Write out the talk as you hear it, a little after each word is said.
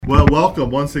Well, welcome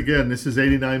once again. This is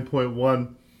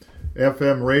 89.1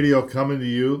 FM radio coming to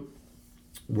you.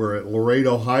 We're at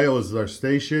Laredo, Ohio is our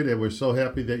station, and we're so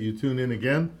happy that you tune in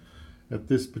again. At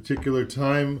this particular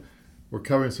time, we're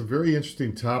covering some very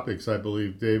interesting topics, I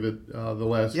believe, David, the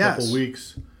last couple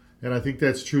weeks. And I think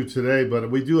that's true today, but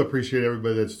we do appreciate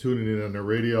everybody that's tuning in on the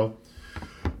radio.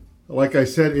 Like I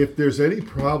said, if there's any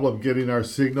problem getting our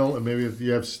signal, and maybe if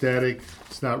you have static,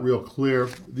 it's not real clear,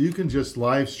 you can just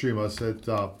live stream us at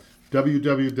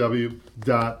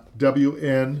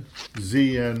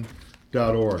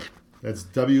www.wnzn.org. That's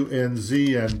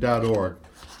wnzn.org.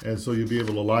 And so you'll be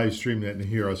able to live stream that and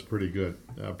hear us pretty good,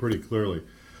 pretty clearly.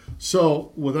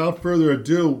 So without further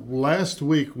ado, last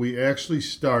week we actually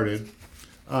started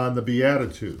on the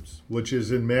Beatitudes, which is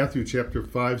in Matthew chapter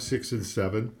 5, 6, and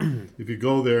 7. If you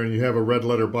go there and you have a red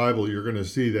letter Bible, you're going to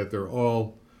see that they're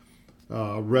all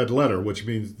red letter, which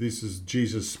means this is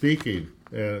Jesus speaking,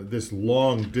 this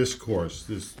long discourse,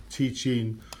 this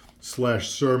teaching /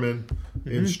 sermon,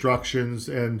 instructions.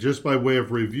 And just by way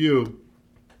of review,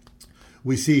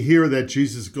 we see here that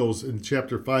Jesus goes, in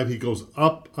chapter 5, he goes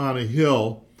up on a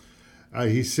hill,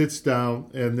 he sits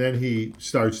down, and then he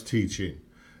starts teaching.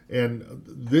 And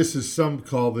this is, some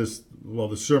call this,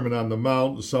 the Sermon on the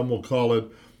Mount. Some will call it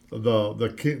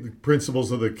the principles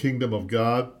of the kingdom of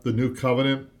God, the new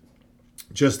covenant.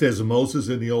 Just as Moses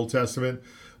in the Old Testament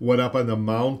went up on the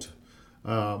Mount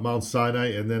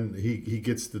Sinai, and then he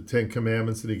gets the Ten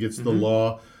Commandments and he gets the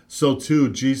law. So too,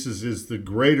 Jesus is the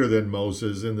greater than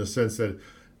Moses in the sense that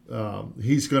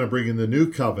he's going to bring in the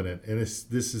new covenant. And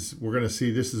we're going to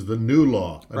see this is the new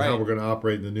law and how we're going to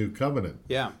operate in the new covenant.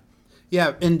 Yeah.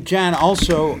 Yeah, and John,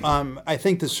 also, I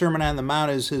think the Sermon on the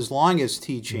Mount is his longest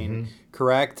teaching,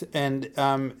 correct? And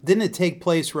didn't it take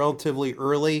place relatively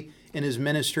early in his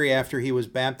ministry after he was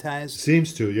baptized?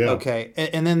 Seems to, yeah. Okay,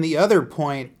 and then the other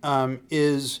point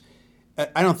is,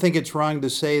 I don't think it's wrong to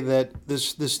say that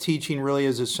this teaching really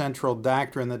is a central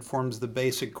doctrine that forms the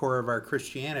basic core of our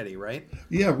Christianity, right?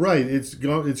 Yeah, right. It's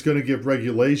going to give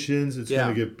regulations, it's going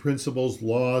to give principles,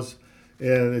 laws.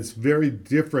 And it's very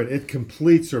different. It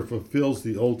completes or fulfills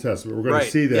the Old Testament. We're going to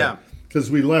see that.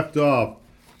 Because we left off,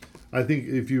 I think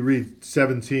if you read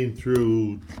 17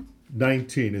 through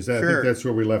 19, I think that's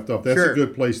where we left off. That's a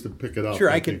good place to pick it up.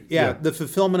 Sure, I can. Yeah, the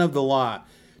fulfillment of the law.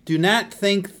 Do not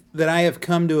think that I have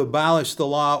come to abolish the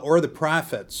law or the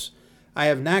prophets. I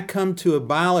have not come to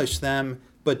abolish them,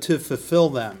 but to fulfill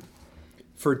them.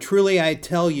 For truly I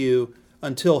tell you,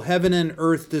 until heaven and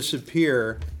earth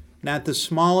disappear, not the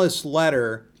smallest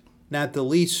letter, not the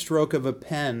least stroke of a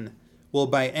pen will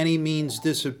by any means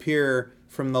disappear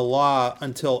from the law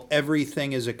until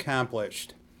everything is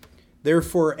accomplished.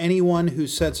 Therefore, anyone who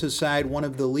sets aside one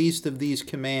of the least of these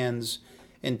commands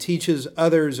and teaches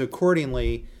others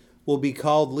accordingly will be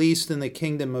called least in the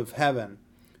kingdom of heaven.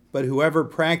 But whoever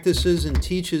practices and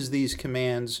teaches these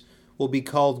commands will be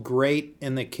called great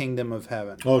in the kingdom of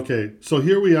heaven. Okay, so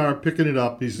here we are picking it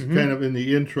up. He's kind of in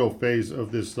the intro phase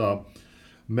of this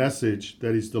message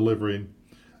that he's delivering.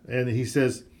 And he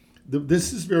says,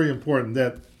 this is very important,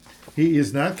 that he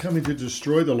is not coming to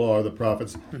destroy the law or the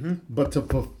prophets, but to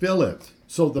fulfill it.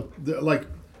 So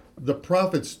the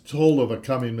prophets told of a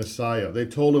coming Messiah. They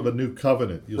told of a new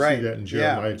covenant. You'll see that in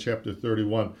Jeremiah chapter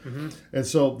 31. And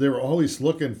so they were always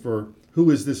looking for who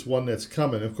is this one that's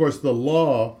coming. Of course, the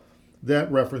law,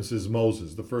 that references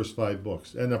Moses, the first 5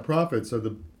 books. And the prophets are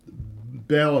the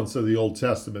balance of the Old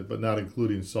Testament, but not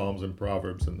including Psalms and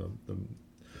Proverbs and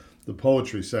the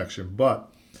poetry section.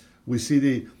 But we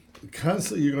see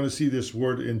constantly you're going to see this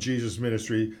word in Jesus'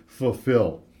 ministry,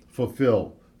 fulfill,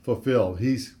 fulfill, fulfill.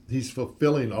 He's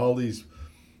fulfilling all these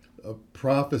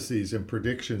prophecies and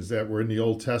predictions that were in the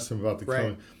Old Testament about the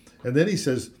coming. And then he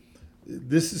says,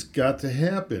 this has got to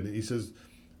happen. He says,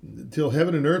 till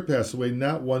heaven and earth pass away,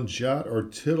 not one jot or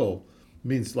tittle,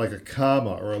 means like a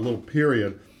comma or a little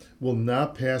period, will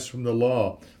not pass from the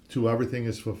law till everything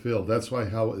is fulfilled. That's why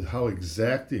how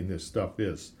exacting this stuff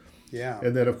is. Yeah.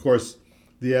 And then, of course,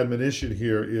 the admonition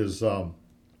here is when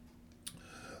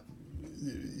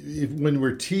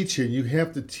we're teaching, you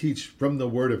have to teach from the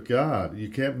Word of God. You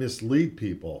can't mislead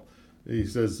people. He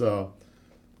says,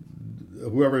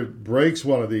 whoever breaks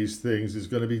one of these things is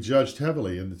going to be judged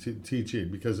heavily in the teaching,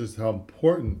 because it's how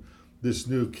important this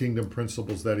new kingdom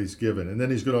principles that he's given. And then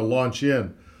he's going to launch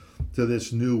in to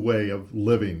this new way of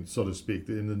living, so to speak,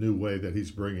 in the new way that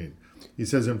he's bringing. He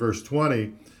says in verse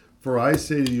 20, for I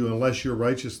say to you, unless your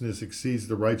righteousness exceeds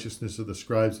the righteousness of the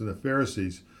scribes and the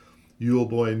Pharisees, you will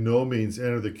by no means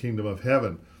enter the kingdom of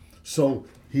heaven. So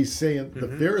he's saying the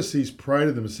Pharisees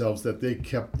prided themselves that they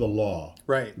kept the law.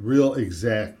 Right. Real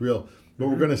exact, real. But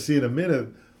we're going to see in a minute,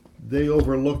 they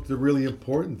overlooked the really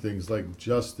important things like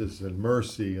justice and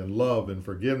mercy and love and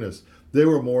forgiveness. They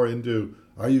were more into,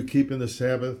 are you keeping the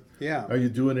Sabbath? Yeah. Are you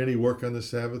doing any work on the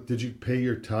Sabbath? Did you pay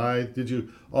your tithe? Did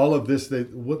you, all of this,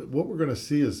 what we're going to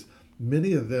see is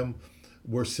many of them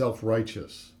were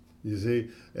self-righteous. You see,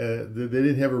 they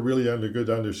didn't have a really good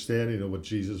understanding of what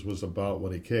Jesus was about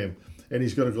when he came. And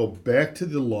he's going to go back to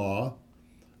the law.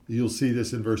 You'll see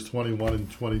this in verse 21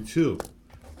 and 22.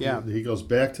 Yeah. He goes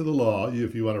back to the law,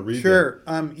 if you want to read Sure.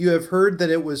 You have heard that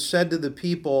it was said to the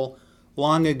people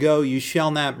long ago, you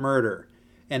shall not murder,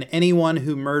 and anyone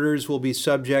who murders will be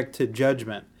subject to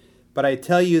judgment. But I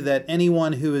tell you that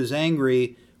anyone who is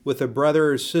angry with a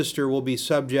brother or sister will be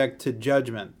subject to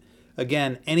judgment.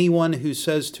 Again, anyone who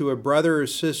says to a brother or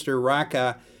sister,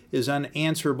 Raka, is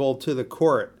unanswerable to the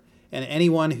court, and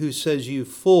anyone who says, you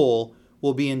fool,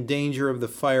 will be in danger of the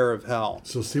fire of hell.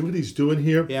 So see what he's doing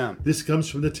here? Yeah. This comes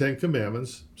from the Ten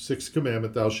Commandments, sixth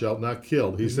commandment, thou shalt not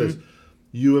kill. He says,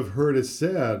 you have heard it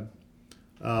said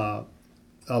of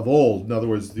old, in other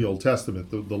words, the Old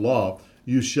Testament, the law,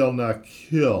 you shall not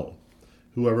kill.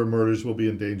 Whoever murders will be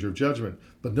in danger of judgment.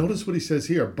 But notice what he says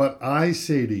here, but I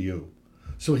say to you.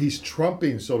 So he's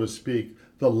trumping, so to speak,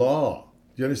 the law.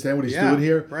 Do you understand what he's doing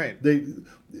here? Right.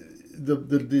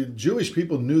 The Jewish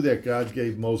people knew that God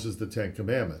gave Moses the Ten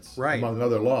Commandments, right, among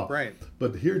other law. Right.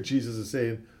 But here Jesus is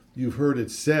saying, you've heard it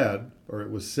said, or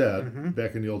it was said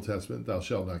back in the Old Testament, thou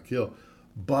shalt not kill.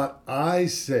 But I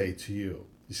say to you,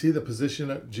 you see the position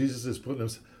that Jesus is putting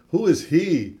himself, who is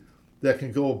he that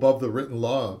can go above the written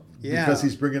law? Yeah. Because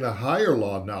he's bringing a higher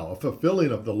law now, a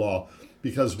fulfilling of the law.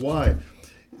 Because why?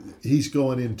 He's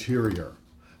going interior.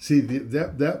 See,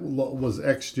 that was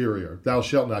exterior. Thou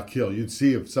shalt not kill. You'd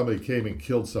see if somebody came and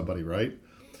killed somebody, right?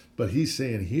 But he's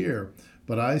saying here,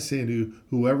 but I say to you,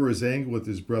 whoever is angry with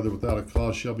his brother without a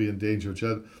cause shall be in danger of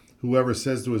judgment. Whoever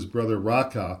says to his brother,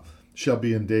 Raka, shall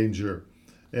be in danger.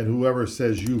 And whoever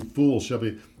says, you fool, shall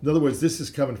be. In other words, this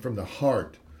is coming from the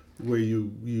heart, where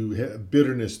you have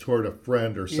bitterness toward a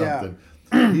friend or something. Yeah.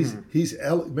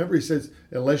 Remember he says,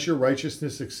 unless your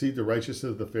righteousness exceed the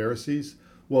righteousness of the Pharisees,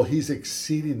 well, he's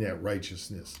exceeding that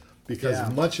righteousness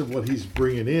because much of what he's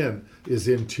bringing in is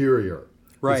interior.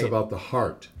 Right. It's about the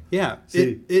heart. Yeah.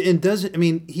 See, it doesn't. I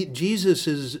mean, Jesus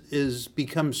is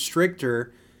become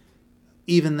stricter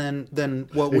even than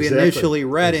what we initially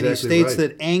read, and he states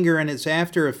that anger and its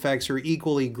after effects are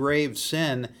equally grave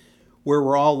sin, where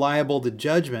we're all liable to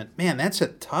judgment. Man, that's a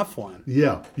tough one.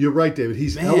 Yeah, you're right, David.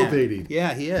 He's elevating.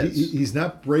 Yeah, he is. He's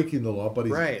not breaking the law, but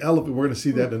he's elevating. We're going to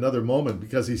see that in another moment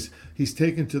because he's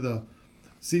taken to the...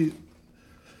 See,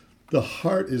 the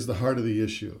heart is the heart of the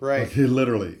issue. Right. Okay,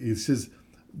 literally. He says,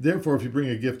 therefore, if you bring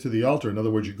a gift to the altar, in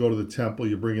other words, you go to the temple,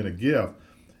 you bring in a gift,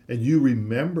 and you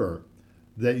remember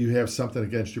that you have something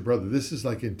against your brother. This is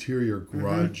like interior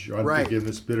grudge,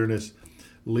 unforgiveness, bitterness.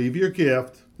 Leave your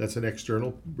gift. That's an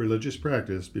external religious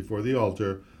practice before the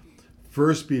altar.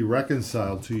 First be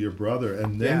reconciled to your brother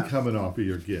and then come and offer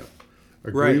your gift.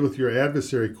 Agree with your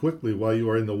adversary quickly while you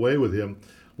are in the way with him,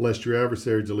 lest your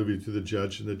adversary deliver you to the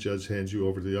judge and the judge hands you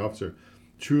over to the officer.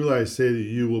 Truly I say that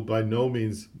you will by no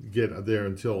means get there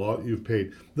until you've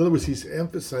paid. In other words, he's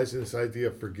emphasizing this idea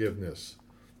of forgiveness.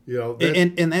 You know,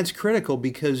 and that's critical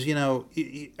because, you know,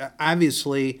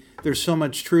 obviously there's so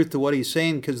much truth to what he's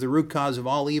saying because the root cause of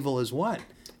all evil is what?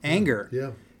 Anger.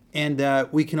 Yeah.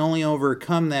 And we can only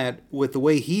overcome that with the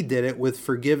way he did it, with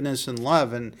forgiveness and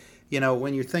love. And, you know,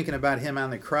 when you're thinking about him on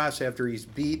the cross after he's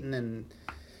beaten and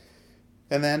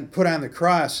then put on the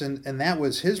cross, and that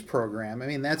was his program. I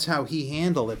mean, that's how he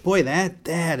handled it. Boy, that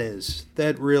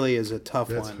really is a tough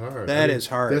one. That's hard. That is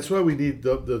hard. That's why we need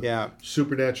the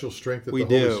supernatural strength that the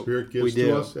Holy Spirit gives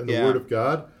to us, and the Word of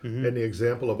God, and the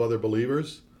example of other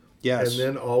believers. Yes. And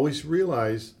then always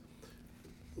realize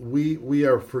we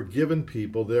are forgiven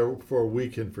people, therefore we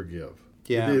can forgive.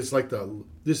 Yeah. It's like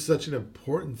this is such an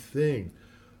important thing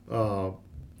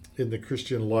in the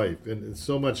Christian life, and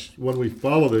so much when we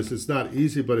follow this, it's not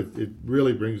easy, but it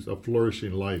really brings a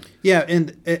flourishing life. Yeah,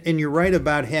 and you're right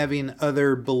about having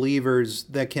other believers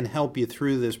that can help you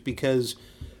through this, because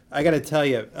I got to tell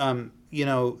you, you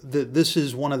know, this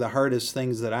is one of the hardest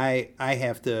things that I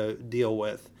have to deal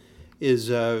with. Is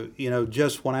you know,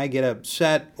 just when I get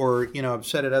upset or, you know,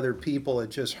 upset at other people,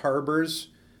 it just harbors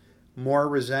more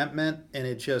resentment and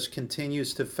it just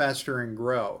continues to fester and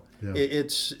grow. Yeah.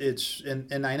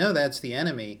 And I know that's the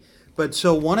enemy. But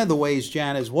so one of the ways,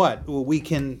 John, is what? We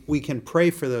can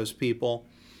pray for those people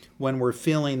when we're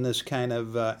feeling this kind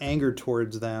of anger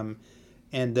towards them.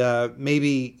 And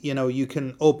maybe, you know, you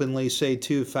can openly say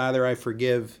too, Father, I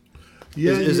forgive.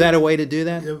 Is that a way to do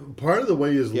that? Part of the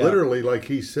way is literally, like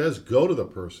he says, go to the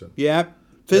person. Yeah.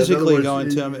 physically words, going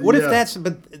to them. What if yeah. that's?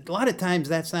 But a lot of times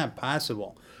that's not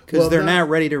possible because Well, they're not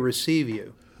ready to receive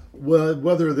you. Well,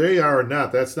 whether they are or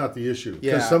not, that's not the issue. Because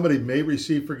Yeah. somebody may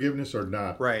receive forgiveness or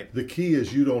not. Right. The key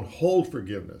is you don't hold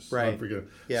forgiveness. Right. Unforgiveness.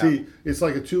 Yeah. See, it's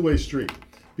like a two-way street.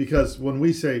 Because when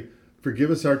we say,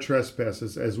 forgive us our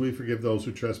trespasses as we forgive those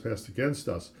who trespass against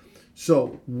us.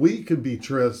 So we can be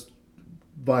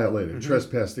violated,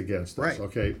 trespassed against us, Right.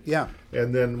 okay? Yeah.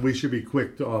 And then we should be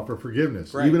quick to offer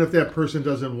forgiveness. Right. Even if that person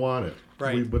doesn't want it.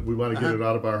 Right. But we want to get it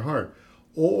out of our heart.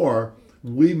 Or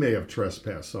we may have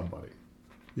trespassed somebody.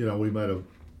 We might have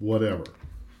whatever,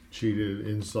 cheated,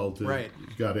 insulted, Right.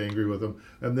 got angry with them,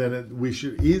 and then we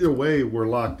should either way we're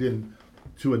locked in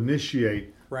to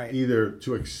initiate Right. either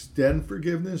to extend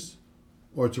forgiveness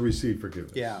or to receive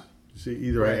forgiveness. Yeah. See,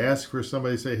 either Right. I ask for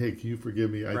somebody to say, "Hey, can you forgive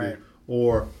me? I Right. did,"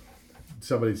 or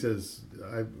somebody says,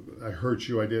 "I hurt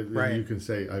you. I did," and Right. you can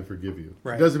say, "I forgive you."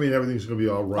 Right. It doesn't mean everything's going to be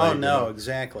all right. Oh no,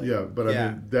 exactly. Yeah, but I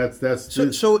Yeah. mean that's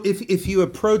So if you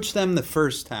approach them the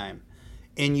first time,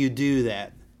 and you do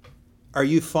that, are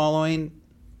you following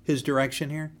his direction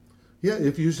here? Yeah,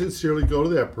 if you sincerely go to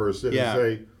that person Yeah. and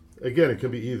say, again, it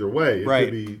could be either way. It Right.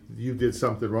 could be you did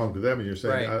something wrong to them, and you're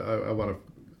saying, Right. I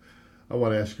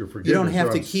want to ask your forgiveness. You don't have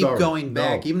or to I'm keep sorry." going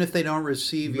back, No, even if they don't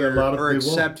receive A your lot of- or they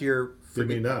accept your. they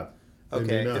may not. They Okay,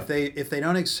 may not. if they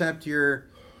don't accept your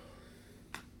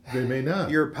They may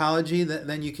not. apology,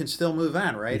 then you can still move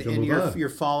on, right? You can And move on. you're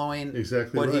following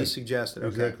Exactly what he right. suggested. Okay.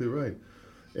 Exactly right.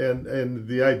 And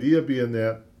the idea being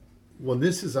that when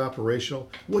this is operational,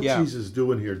 what Yeah. Jesus is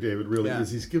doing here, David, really Yeah. is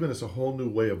he's giving us a whole new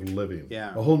way of living.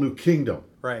 Yeah. A whole new kingdom.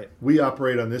 Right. We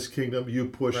operate on this kingdom. You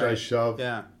push, I Right. shove.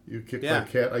 Yeah. You kick Yeah. my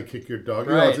cat, I kick your dog.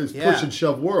 Right. It's Yeah. push and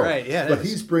shove world. Right. Yeah, it but is.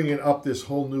 he's bringing up this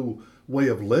whole new way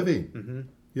of living. Mm-hmm.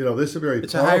 This is a very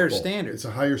It's a higher powerful- standard. It's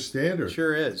a higher standard.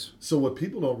 Sure is. So what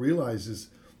people don't realize is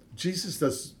Jesus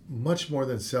does much more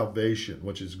than salvation,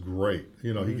 which is great.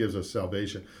 He gives us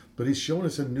salvation, but he's showing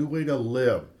us a new way to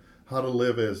live, how to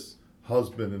live as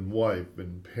husband and wife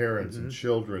and parents and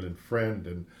children and friend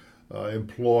and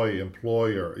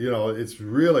employer. It's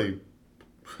really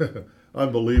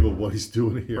unbelievable what he's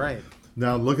doing here. Right.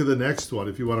 Now look at the next one.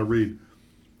 If you want to read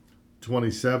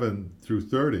 27 through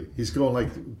 30, he's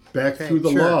going back Okay, through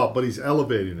the sure. law, but he's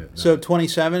elevating it now. So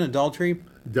 27, adultery.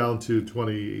 down to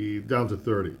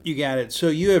 30. You got it. So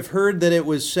you have heard that it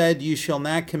was said, "You shall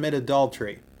not commit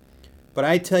adultery." But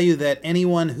I tell you that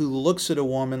anyone who looks at a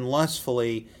woman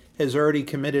lustfully has already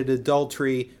committed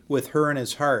adultery with her in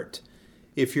his heart.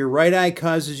 If your right eye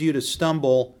causes you to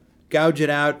stumble, gouge it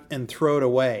out and throw it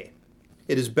away.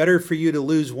 It is better for you to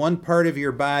lose one part of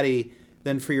your body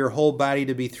than for your whole body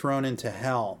to be thrown into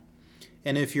hell.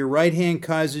 And if your right hand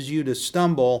causes you to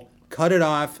stumble, cut it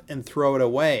off and throw it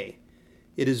away.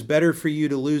 It is better for you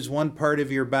to lose one part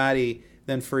of your body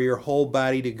than for your whole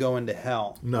body to go into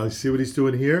hell. Now, you see what he's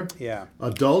doing here? Yeah.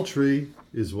 Adultery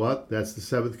is what? That's the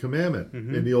seventh commandment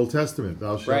in the Old Testament.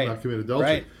 Thou shalt Right. not commit adultery.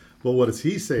 Right. But what is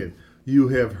he saying? You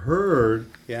have heard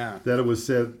Yeah. that it was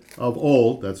said of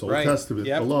old, that's Old Right. Testament,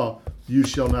 Yep. the law, you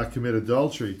shall not commit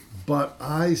adultery. But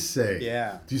I say.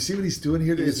 Yeah. Do you see what he's doing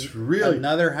here? It's really.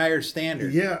 Another higher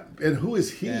standard. Yeah. And who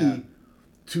is he Yeah.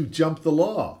 to jump the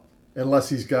law? Unless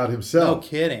he's God himself. No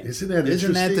kidding. Isn't that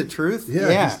Isn't that interesting? the truth? Yeah.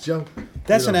 Yeah. He's jumped.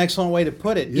 That's an excellent way to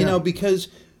put it. Yeah. Because,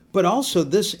 but also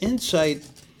this insight,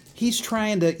 he's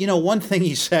trying to, one thing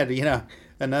he said,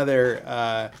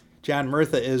 another John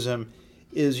Murtha-ism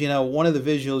is, one of the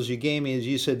visuals you gave me is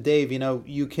you said, Dave,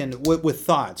 you can, with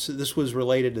thoughts, this was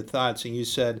related to thoughts, and you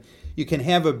said, you can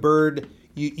have a bird,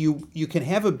 you can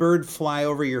have a bird fly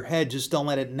over your head, just don't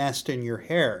let it nest in your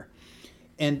hair.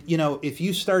 And, if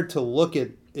you start to look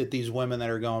at these women that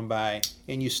are going by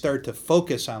and you start to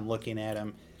focus on looking at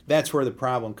them, that's where the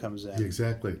problem comes in.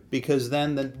 Exactly. Because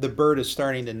then the bird is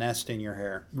starting to nest in your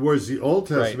hair. Whereas the Old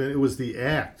Testament, Right. it was the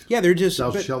act. Yeah, they're just...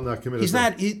 Thou but shalt not commit He's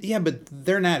adultery. not... yeah, but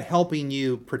they're not helping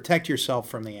you protect yourself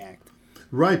from the act.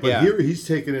 Right, but Yeah. here he's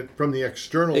taking it from the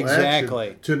external Exactly.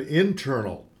 action to an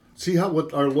internal. See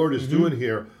what our Lord is doing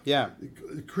here? Yeah.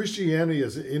 Christianity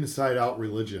is an inside-out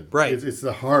religion. Right. It's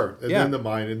the heart, and Yeah. then the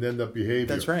mind, and then the behavior.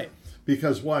 That's right.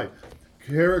 Because why?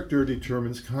 Character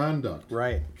determines conduct.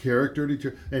 Right.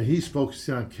 And he's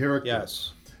focusing on character.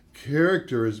 Yes.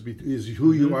 Character is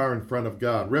who you are in front of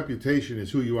God. Reputation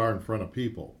is who you are in front of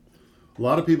people. A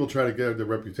lot of people try to get the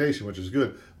reputation, which is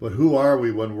good, but who are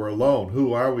we when we're alone?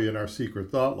 Who are we in our secret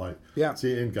thought life? Yeah.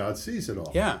 See, and God sees it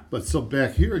all. Yeah. But so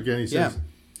back here again, he says, Yeah.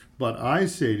 but I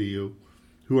say to you,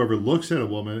 whoever looks at a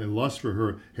woman and lusts for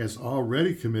her has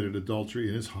already committed adultery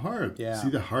in his heart. Yeah. See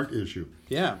the heart issue.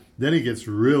 Yeah. Then he gets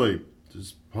really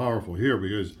just powerful here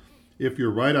because if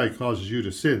your right eye causes you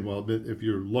to sin, well, if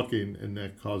you're looking and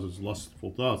that causes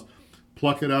lustful thoughts,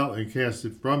 pluck it out and cast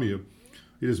it from you.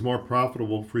 It is more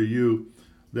profitable for you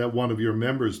that one of your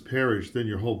members perish than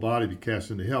your whole body be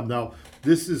cast into hell. Now,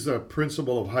 this is a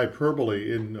principle of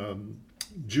hyperbole in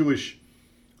Jewish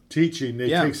teaching. They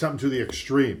take something to the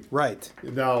extreme. Right.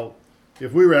 Now,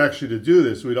 if we were actually to do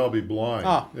this, we'd all be blind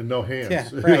and no hands. Yeah,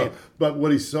 right. But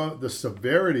what he saw, the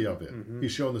severity of it,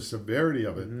 he's shown the severity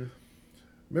of it.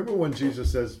 Remember when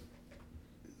Jesus says,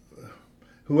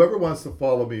 whoever wants to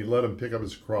follow me, let him pick up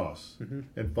his cross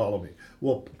and follow me.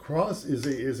 Well, cross is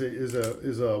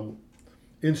a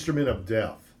instrument of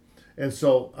death. And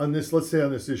so on this, let's say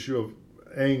on this issue of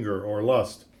anger or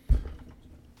lust,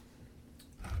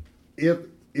 if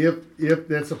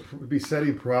that's a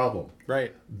besetting problem,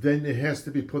 right, then it has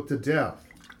to be put to death.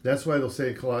 That's why they'll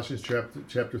say in Colossians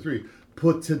chapter 3,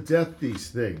 put to death these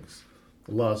things,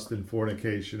 lust and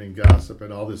fornication and gossip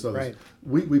and all this other stuff.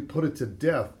 We put it to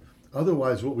death.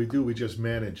 Otherwise, what we do, we just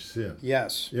manage sin.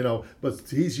 Yes. But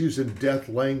he's using death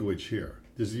language here.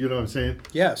 You know what I'm saying?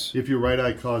 Yes. If your right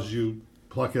eye causes you,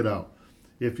 pluck it out.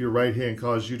 If your right hand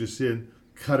causes you to sin,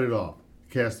 cut it off.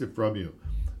 Cast it from you.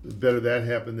 Better that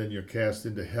happen than you're cast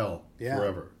into hell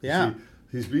forever. Yeah.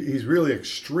 See, he's really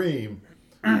extreme,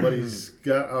 but he's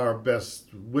got our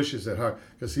best wishes at heart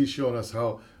because he's showing us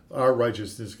how our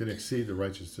righteousness can exceed the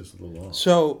righteousness of the law.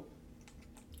 So,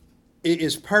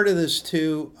 is part of this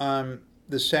too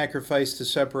the sacrifice to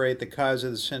separate the cause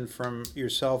of the sin from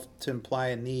yourself to imply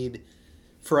a need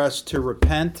for us to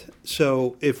repent?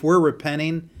 So if we're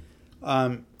repenting,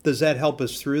 does that help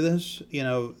us through this?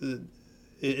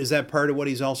 Is that part of what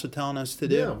he's also telling us to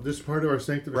do? Yeah, this is part of our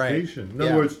sanctification. Right. In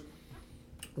other words,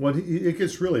 when it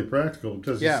gets really practical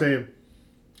because he's saying,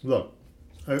 look,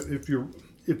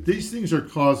 if these things are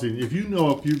causing, if you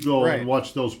go and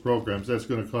watch those programs, that's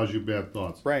going to cause you bad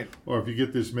thoughts. Right. Or if you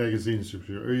get this magazine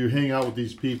or you hang out with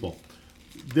these people,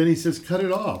 then he says, cut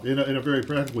it off in a very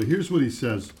practical way. Here's what he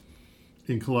says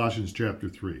in Colossians chapter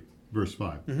 3, verse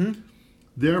 5.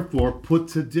 Therefore, put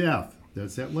to death,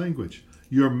 that's that language,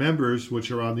 your members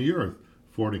which are on the earth,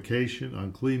 fornication,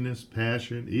 uncleanness,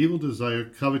 passion, evil desire,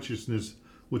 covetousness,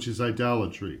 which is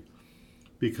idolatry.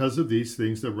 Because of these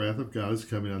things, the wrath of God is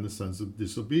coming on the sons of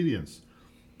disobedience.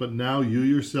 But now you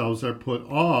yourselves are put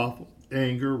off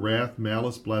anger, wrath,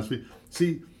 malice, blasphemy.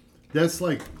 See, that's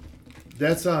on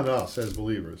us as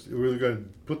believers. We're going to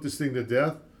put this thing to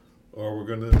death, or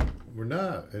we're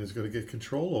not, and it's going to get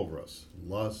control over us.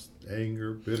 Lust,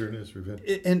 anger, bitterness, revenge.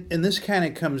 And this kind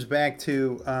of comes back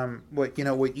to what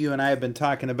you and I have been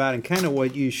talking about, and kind of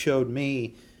what you showed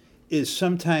me is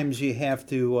sometimes you have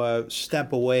to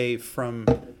step away from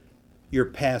your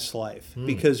past life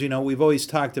because we've always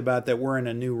talked about that we're in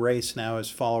a new race now as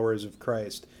followers of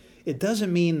Christ. It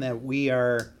doesn't mean that we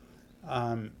are,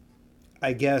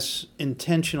 I guess,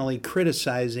 intentionally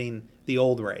criticizing the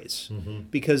old race,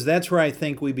 because that's where I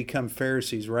think we become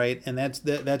Pharisees, right? And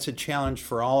that's a challenge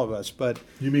for all of us. But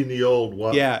you mean the old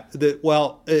what? Yeah,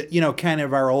 kind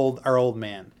of our old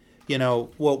man,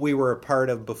 what we were a part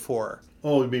of before.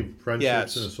 Oh, you mean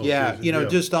friendships and associations? Yeah,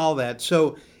 just all that.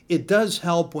 So it does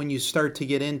help when you start to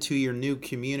get into your new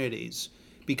communities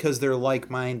because they're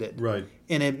like-minded, right?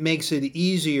 And it makes it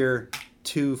easier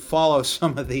to follow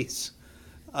some of these,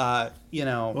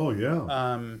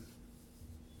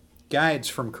 guides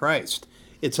from Christ.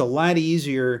 It's a lot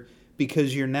easier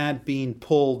because you're not being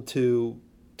pulled to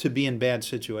be in bad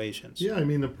situations. Yeah, I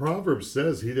mean, the proverb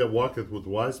says, he that walketh with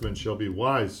wise men shall be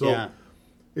wise. So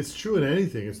it's true in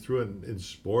anything. It's true in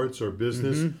sports or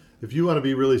business. If you want to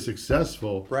be really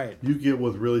successful, you get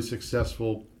with really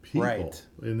successful people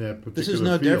in that particular field. This is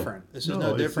no different. This is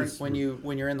no different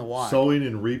when you're in the walk. Sowing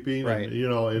and reaping,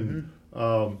 and,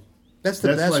 that's the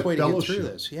best way to get through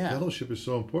this. Yeah, fellowship is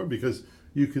so important because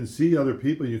you can see other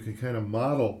people. You can kind of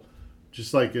model,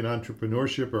 just like in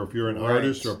entrepreneurship, or if you're an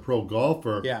artist or a pro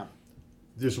golfer. Yeah,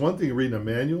 there's one thing reading a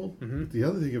manual. The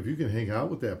other thing, if you can hang out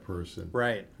with that person,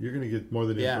 you're going to get more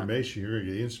than information. You're going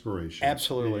to get inspiration.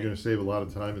 Absolutely, you're going to save a lot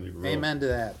of time in the road. Amen to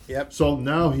that. Yep. So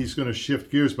now he's going to shift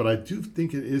gears, but I do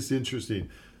think it is interesting.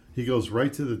 He goes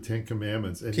right to the Ten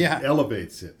Commandments and he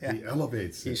elevates it. Yeah. He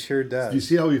elevates it. He sure does. Do you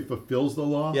see how he fulfills the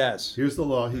law? Yes. Here's the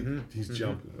law. He's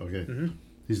jumping. Okay.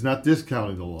 He's not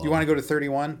discounting the law. Do you want to go to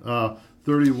 31?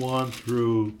 31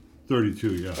 through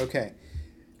 32, yeah. Okay.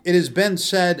 It has been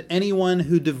said, anyone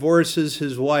who divorces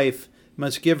his wife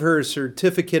must give her a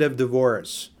certificate of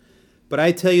divorce. But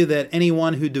I tell you that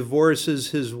anyone who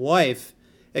divorces his wife,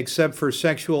 except for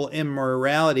sexual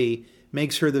immorality,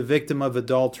 makes her the victim of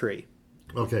adultery.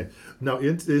 Okay. Now,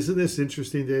 isn't this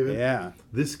interesting, David? Yeah.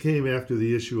 This came after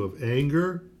the issue of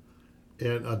anger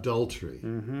and adultery,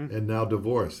 and now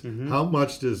divorce. How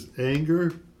much does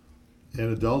anger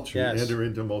and adultery enter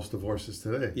into most divorces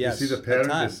today? Yes. You see the pattern,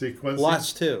 the sequence?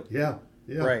 Lots too. Yeah.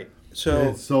 Right.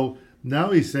 And so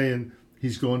now he's saying,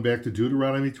 he's going back to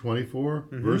Deuteronomy 24,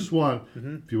 verse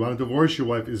 1. If you want to divorce your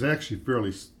wife, is actually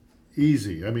fairly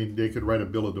easy. I mean, they could write a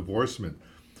bill of divorcement.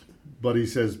 But he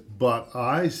says, but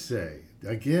I say,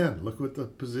 again, look what the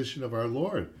position of our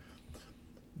Lord.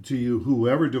 To you,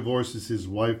 whoever divorces his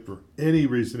wife for any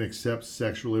reason except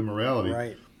sexual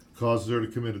immorality causes her to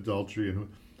commit adultery. And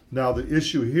now the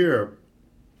issue here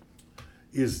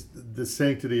is the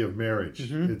sanctity of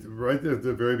marriage. Right there at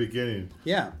the very beginning,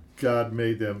 God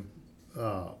made them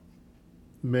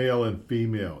male and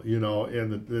female,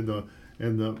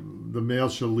 and the male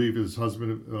shall leave his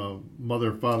husband,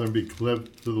 mother, father, and be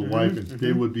cleaved to the wife, and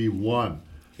they would be one.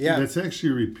 Yeah, and that's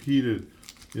actually repeated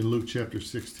in Luke chapter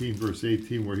 16, verse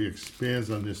 18, where he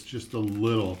expands on this just a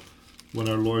little when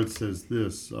our Lord says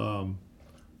this,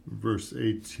 verse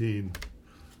 18,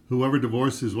 whoever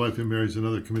divorces his wife and marries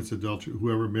another commits adultery.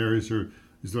 Whoever marries her,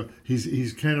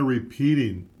 he's kind of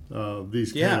repeating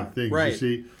these kind of things, you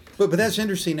see. But that's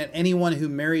interesting that anyone who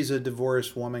marries a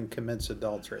divorced woman commits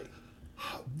adultery.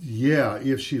 Yeah,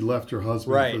 if she left her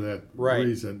husband for that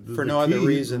reason. For no other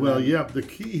reason. Well, the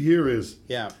key here is,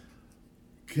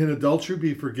 can adultery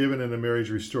be forgiven and a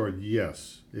marriage restored?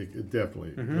 Yes, it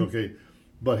definitely. Okay,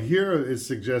 but here it's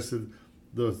suggested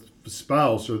the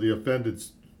spouse or the offended,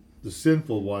 the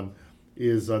sinful one,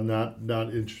 is not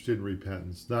interested in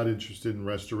repentance, not interested in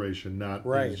restoration, not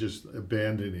is just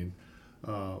abandoning.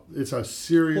 It's a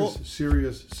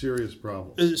serious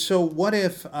problem. So what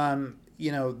if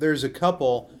there's a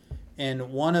couple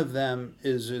and one of them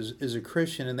is a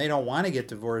Christian and they don't want to get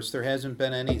divorced, there hasn't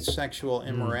been any sexual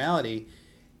immorality,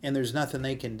 and there's nothing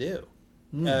they can do.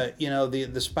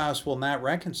 The spouse will not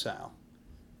reconcile.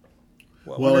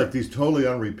 Well, if he's totally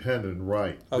unrepentant,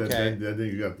 then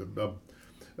you got the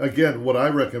again, what I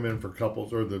recommend for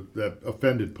couples or that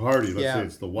offended party, let's say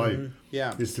it's the wife,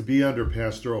 is to be under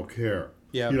pastoral care.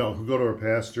 Go to a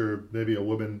pastor, maybe a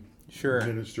woman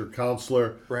minister,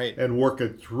 counselor, and work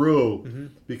it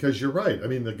through, because you're right. I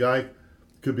mean, the guy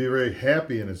could be very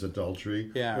happy in his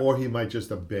adultery, or he might just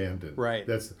abandon.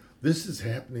 This is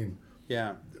happening.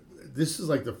 This is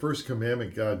like the first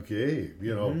commandment God gave.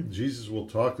 Jesus will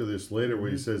talk to this later, where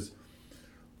he says,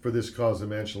 for this cause a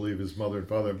man shall leave his mother and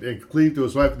father and cleave to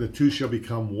his wife, and the two shall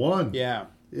become one.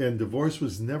 And divorce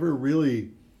was never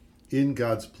really in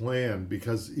God's plan,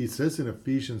 because he says in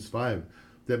Ephesians 5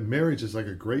 that marriage is like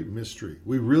a great mystery.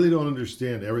 We really don't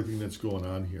understand everything that's going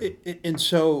on here. And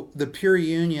so the pure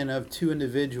union of two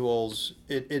individuals,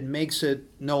 it makes it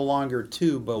no longer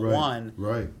two, but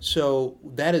one. So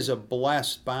that is a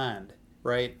blessed bond,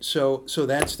 right? So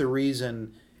that's the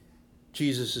reason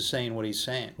Jesus is saying what he's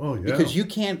saying. Because you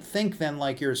can't think then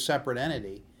like you're a separate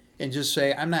entity and just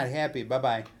say, I'm not happy,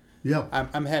 bye-bye.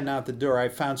 I'm heading out the door. I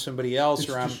found somebody else,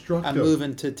 or I'm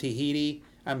moving to Tahiti.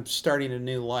 I'm starting a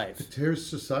new life. It tears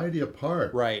society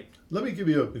apart. Right. Let me give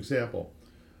you an example.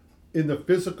 In the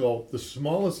physical, the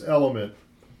smallest element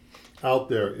out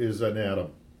there is an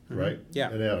atom, right?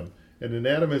 An atom. And an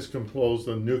atom is composed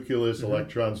of nucleus,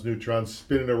 electrons, neutrons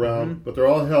spinning around, but they're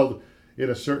all held in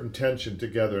a certain tension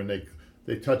together, and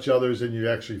they touch others, and you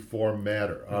actually form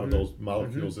matter out of those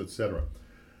molecules, etc.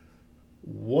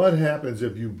 What happens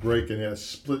if you break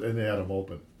split an atom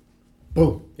open?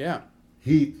 Boom.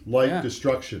 Heat, light,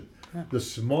 destruction. The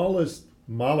smallest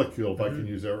molecule, if I can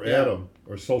use that, or atom,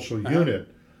 or social unit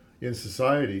in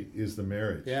society is the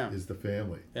marriage, is the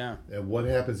family. And what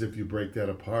happens if you break that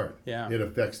apart? It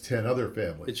affects 10 other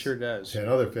families. It sure does. 10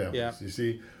 other families, you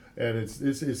see? And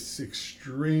it's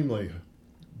extremely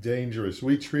dangerous.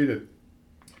 We treat it,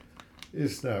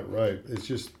 it's not right. It's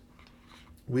just,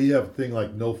 we have a thing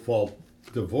like no-fault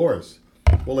divorce.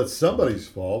 Well, it's somebody's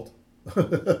fault.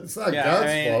 It's not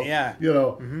God's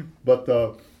fault,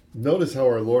 But notice how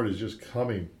our Lord is just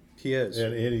coming. He is,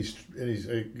 and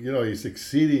he's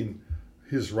exceeding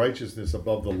his righteousness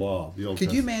above the law. The Old Could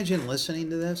Testament. you imagine listening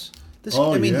to this? He's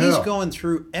going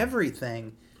through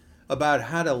everything about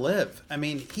how to live. I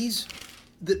mean,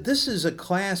 this is a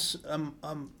class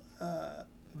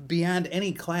beyond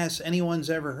any class anyone's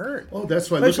ever heard. Oh,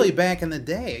 that's why. Especially back in the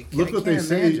day. Look what they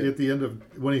say at the end of,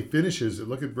 when he finishes.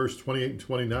 Look at verse 28 and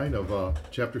 29 of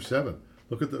chapter 7.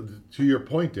 Look at to your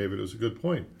point, David. It was a good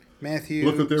point. Matthew.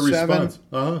 Look at their 7.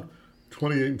 response.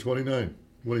 28 and 29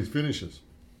 when he finishes.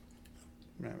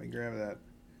 Let me grab that.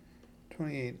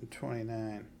 28 and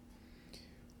 29.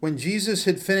 When Jesus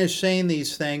had finished saying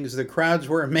these things, the crowds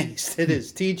were amazed at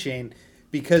his teaching,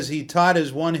 because he taught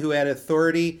as one who had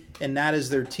authority and not as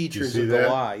their teachers see of the that?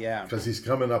 law. Yeah. Because he's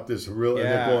coming up this real, and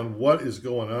Yeah. they're going, "What is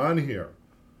going on here?"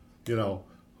 You know,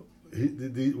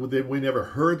 we never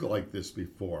heard like this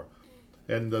before,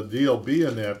 and the deal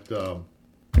being that,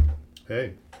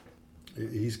 hey,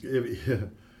 he's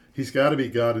he's got to be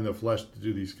God in the flesh to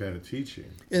do these kind of teaching.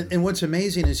 And what's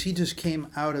amazing is he just came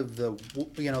out of the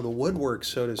the woodwork,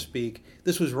 so to speak.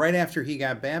 This was right after he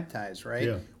got baptized, right?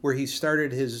 Yeah. Where he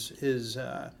started his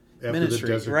After ministry,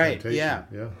 the desert right? temptation. Yeah.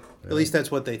 Yeah. At least that's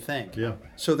what they think. Yeah.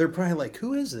 So they're probably like,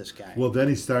 "Who is this guy?" Well, then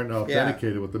he's starting to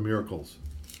authenticate it with the miracles.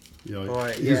 You know,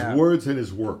 Boy, his yeah. words and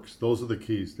his works. Those are the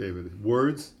keys, David.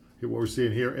 Words, what we're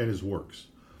seeing here, and his works.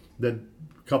 Then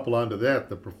couple onto that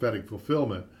the prophetic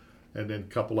fulfillment, and then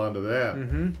couple onto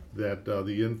that that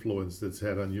the influence that's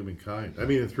had on humankind. I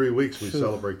mean, in 3 weeks we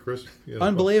celebrate Christmas. You know.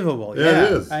 Unbelievable. Yeah, Yeah,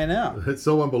 it is. I know. It's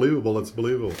so unbelievable. It's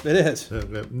believable. It is.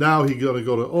 And now he's going to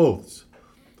go to oaths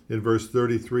in verse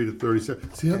 33 to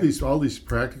 37. See how all these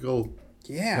practical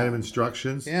Yeah. kind of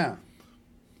instructions. Yeah.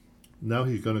 Now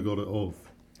he's going to go to oath.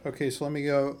 Okay, so let me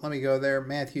go there.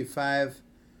 Matthew 5.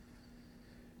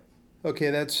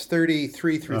 Okay, that's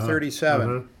 33 through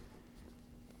 37.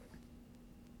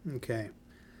 Okay.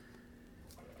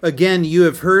 Again, you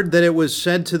have heard that it was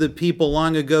said to the people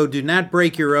long ago, "Do not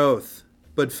break your oath,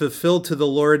 but fulfill to the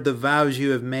Lord the vows you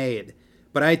have made.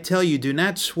 But I tell you, do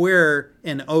not swear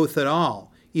an oath at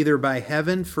all, either by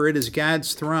heaven, for it is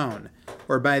God's throne,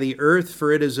 or by the earth,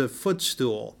 for it is a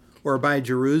footstool, or by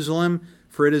Jerusalem,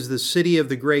 for it is the city of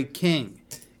the great king.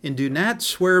 And do not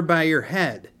swear by your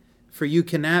head, for you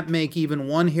cannot make even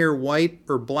one hair white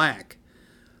or black.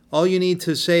 All you need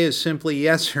to say is simply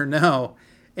yes or no.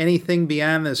 Anything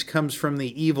beyond this comes from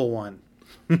the evil one."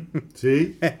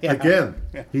 See? Again,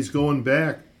 he's going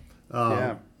back.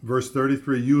 Verse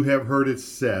 33, you have heard it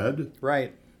said,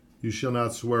 Right. you shall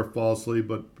not swear falsely,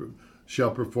 but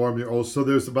shall perform your oaths. So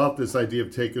there's about this idea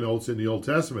of taking oaths in the Old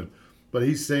Testament. But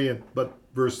he's saying, but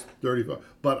verse 35,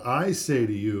 but I say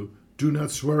to you, do not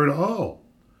swear at all.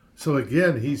 So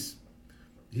again, he's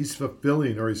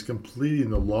fulfilling, or he's completing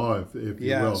the law, if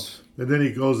you will. And then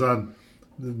he goes on,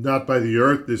 not by the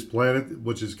earth, this planet,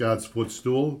 which is God's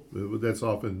footstool. That's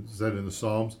often said in the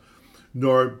Psalms.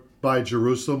 Nor by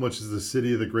Jerusalem, which is the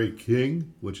city of the great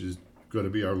king, which is going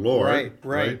to be our Lord.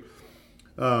 Right.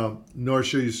 Nor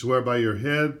shall you swear by your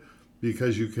head,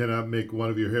 because you cannot make one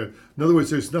of your hair. In other words,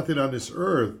 there's nothing on this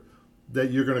earth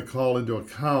that you're going to call into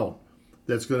account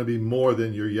that's going to be more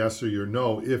than your yes or your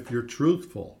no if you're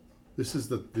truthful. This is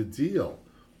the deal.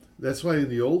 That's why in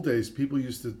the old days people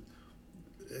used to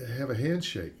have a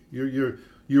handshake.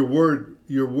 Your word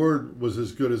was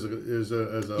as good as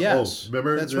a Yes, oath.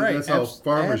 Remember, that's right. That's how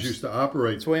farmers used to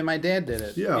operate. That's the way my dad did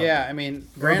it. Yeah. Yeah, I mean,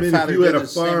 if grandfather you had did a it the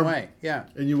same farm way. Yeah.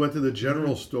 and you went to the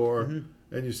general store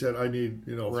and you said, I need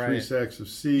 3 Right. sacks of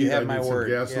seed, You have I my need some word,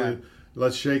 gasoline.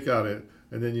 Let's shake on it.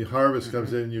 And then your harvest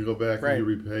comes in and you go back Right. and you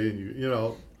repay and you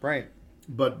know. Right.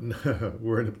 But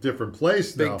we're in a different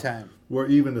place now. Big time. Where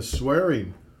even the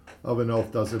swearing of an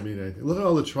oath doesn't mean anything. Look at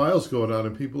all the trials going on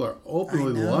and people are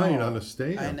openly I know. lying on the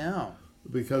stand. I know.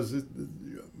 Because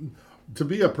to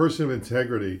be a person of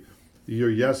integrity, your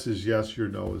yes is yes, your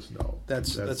no is no.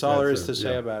 That's all there is to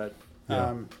say about it.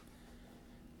 Yeah.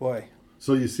 Boy.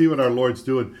 So you see what our Lord's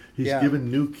doing. He's Yeah.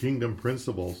 given new kingdom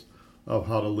principles of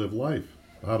how to live life.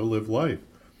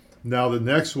 Now the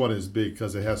next one is big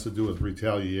because it has to do with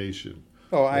retaliation.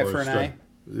 Oh, eye Or for an eye.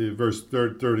 Verse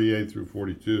 38 through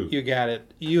 42. You got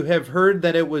it. You have heard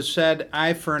that it was said,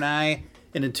 eye for an eye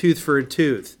and a tooth for a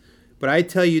tooth. But I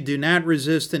tell you, do not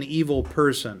resist an evil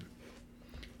person.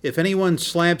 If anyone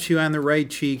slaps you on the right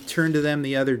cheek, turn to them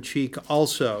the other cheek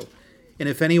also. And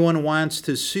if anyone wants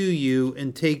to sue you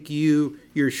and take you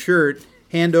your shirt,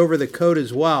 hand over the coat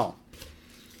as well.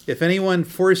 If anyone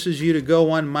forces you to go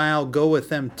 1 mile, go with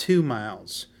them 2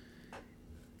 miles.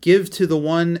 Give to the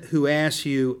one who asks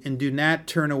you, and do not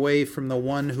turn away from the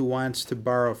one who wants to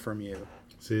borrow from you.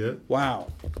 See it?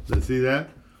 Wow. See that?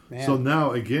 Man. So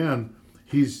now again,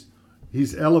 he's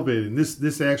elevating.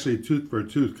 This actually, tooth for a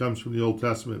tooth, comes from the Old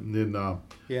Testament and in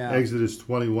Exodus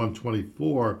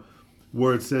 21:24,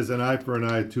 where it says, an eye for an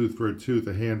eye, a tooth for a tooth,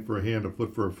 a hand for a hand, a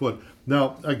foot for a foot.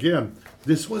 Now, again,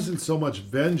 this wasn't so much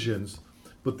vengeance,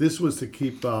 but this was to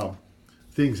keep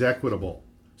things equitable.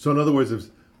 So in other words,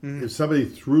 if somebody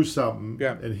threw something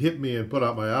and hit me and put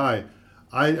out my eye,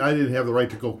 I didn't have the right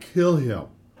to go kill him,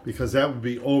 because that would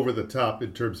be over the top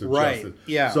in terms of justice.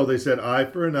 Yeah. So they said eye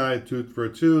for an eye, tooth for a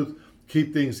tooth,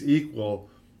 keep things equal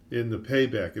in the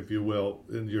payback, if you will,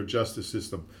 in your justice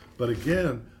system. But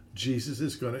again, Jesus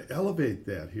is going to elevate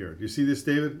that here. Do you see this,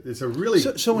 David? It's a really...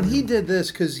 So when he did this,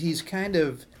 because he's kind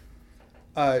of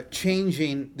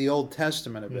changing the Old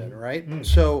Testament a bit, right?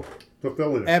 So,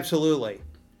 Fulfilling it. absolutely.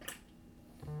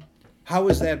 How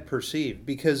is that perceived?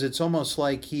 Because it's almost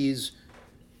like he's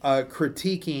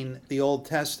critiquing the Old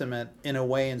Testament in a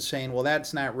way and saying, well,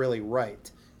 that's not really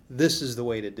right. This is the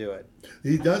way to do it.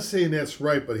 He does say that's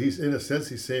right, but he's in a sense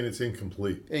he's saying it's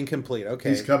incomplete. Incomplete, okay.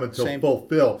 He's coming to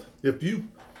fulfill. If you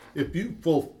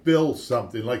fulfill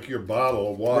something like your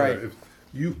bottle of water, Right. if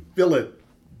you fill it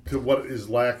to what is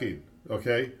lacking,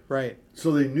 okay? Right,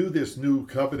 So they knew this new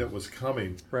covenant was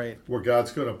coming, right, where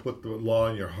God's going to put the law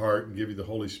in your heart and give you the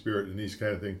Holy Spirit and these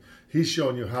kind of things. He's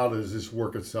showing you how does this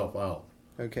work itself out.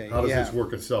 okay. How does yeah. this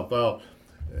work itself out?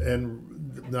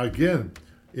 And now again,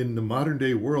 in the modern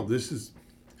day world, this is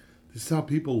how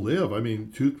people live. I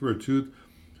mean, tooth for a tooth.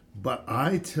 But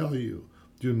I tell you,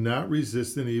 do not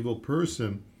resist an evil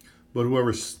person, but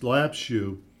whoever slaps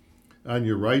you on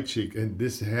your right cheek, and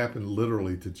this happened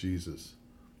literally to Jesus.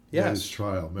 Yes. At his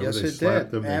trial. Remember, Yes, they it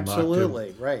slapped did. him, they mocked him.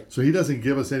 Absolutely, right. So he doesn't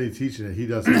give us any teaching that he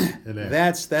doesn't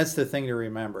enact. That's the thing to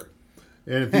remember.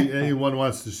 And if anyone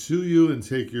wants to sue you and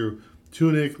take your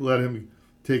tunic, let him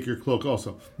take your cloak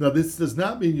also. Now, this does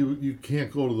not mean you can't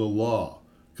go to the law,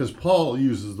 because Paul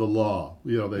uses the law.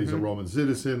 You know, that he's a Roman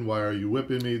citizen. Why are you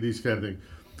whipping me? These kind of things.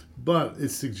 But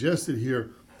it's suggested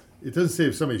here, it doesn't say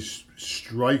if somebody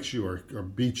strikes you or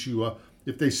beats you up.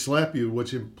 If they slap you,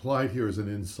 what's implied here is an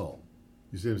insult.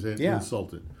 You see what I'm saying? Yeah.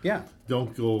 Insulted. Yeah.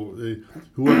 Don't go,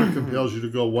 whoever compels you to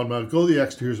go 1 mile, go the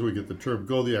extra, here's where we get the term,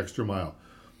 go the extra mile.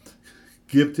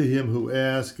 Give to him who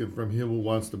asks, and from him who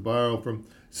wants to borrow from.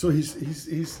 So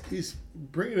he's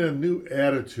bringing a new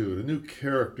attitude, a new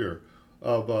character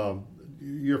of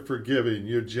you're forgiving,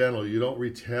 you're gentle, you don't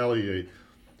retaliate.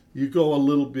 You go a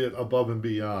little bit above and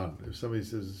beyond. If somebody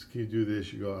says, "Can you do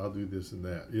this?" You go, "I'll do this and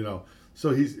that." You know. So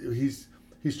he's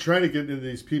trying to get into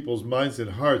these people's minds and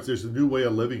hearts. There's a new way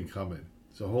of living coming.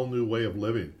 It's a whole new way of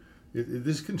living.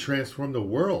 This can transform the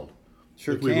world.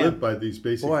 Sure if we can. live by these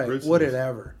basic Boy, principles. would it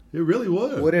ever. It really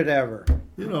would. Would it ever.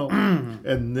 You know.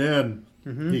 And then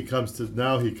he comes to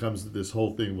this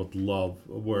whole thing with love,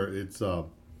 where it's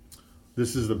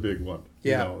this is the big one.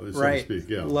 Yeah, you know, so right. to speak.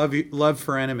 Yeah. Love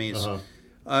for enemies.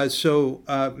 So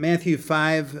Matthew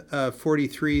 5,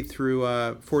 43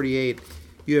 through 48,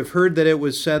 you have heard that it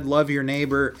was said, love your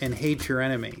neighbor and hate your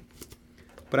enemy.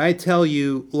 But I tell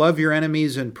you, love your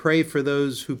enemies and pray for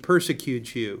those who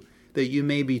persecute you, that you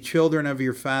may be children of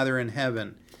your Father in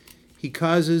heaven. He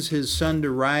causes his sun to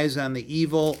rise on the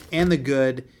evil and the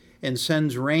good, and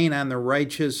sends rain on the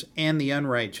righteous and the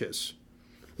unrighteous.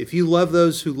 If you love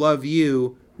those who love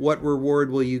you, what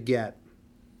reward will you get?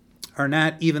 Are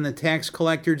not even the tax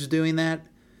collectors doing that?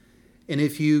 And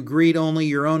if you greet only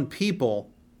your own people,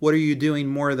 what are you doing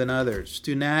more than others?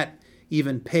 Do not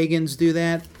even pagans do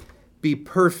that? Be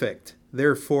perfect,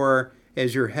 therefore,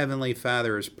 as your heavenly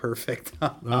Father is perfect.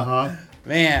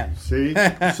 Man. See?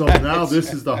 So now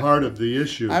this is the heart of the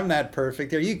issue. I'm not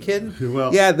perfect. Are you kidding?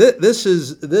 Well, yeah, this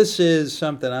is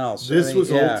something else. This was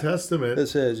yeah, Old Testament.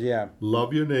 This is, yeah.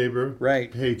 Love your neighbor.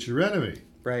 Right. Hate your enemy.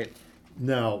 Right.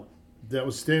 Now, that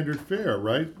was standard fare,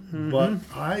 right? But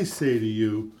I say to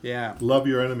you, yeah, love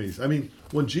your enemies. I mean,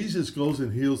 when Jesus goes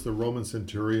and heals the Roman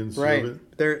centurion servant,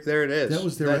 right. There it is. that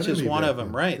was their That's enemy. just one back of them,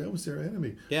 then. right? That was their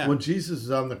enemy. Yeah. When Jesus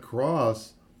is on the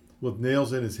cross with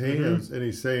nails in his hands and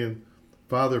he's saying,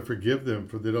 Father, forgive them,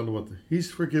 for they don't know he's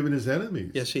forgiven his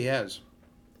enemies. Yes, he has.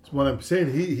 That's what I'm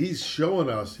saying. He's showing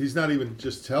us. He's not even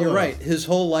just telling You're right. us. His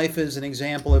whole life is an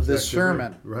example of this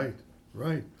sermon.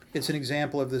 Right. It's an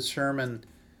example of this sermon.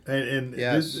 And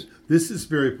yes. this is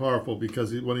very powerful,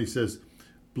 because when he says,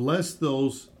 bless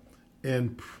those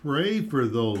and pray for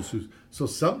those who. So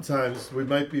sometimes we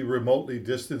might be remotely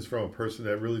distanced from a person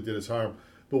that really did us harm,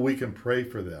 but we can pray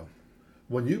for them.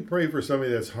 When you pray for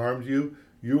somebody that's harmed you,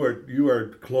 you are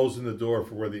closing the door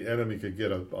for where the enemy could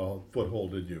get a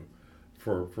foothold in you,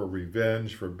 for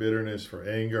revenge, for bitterness, for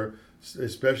anger,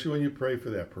 especially when you pray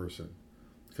for that person,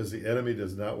 because the enemy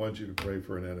does not want you to pray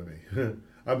for an enemy.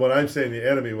 When I'm saying the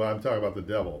enemy, well, I'm talking about the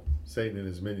devil, Satan and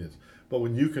his minions. But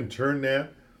when you can turn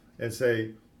that and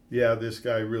say, yeah, this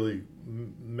guy really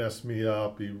messed me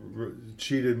up, he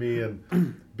cheated me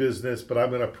in business, but I'm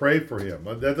going to pray for him.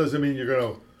 That doesn't mean you're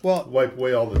going to wipe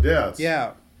away all the debts.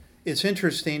 Yeah. It's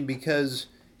interesting because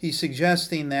he's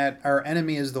suggesting that our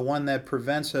enemy is the one that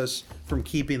prevents us from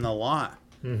keeping the law.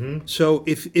 So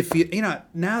if you know,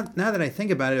 now that I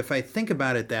think about it, if I think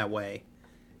about it that way,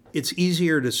 it's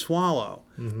easier to swallow,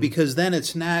 because then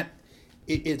it's not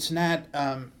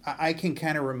I can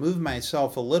kind of remove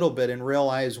myself a little bit and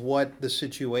realize what the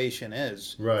situation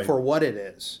is for what it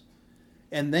is.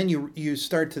 And then you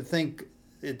start to think,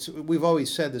 we've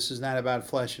always said this is not about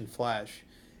flesh and flesh.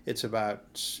 It's about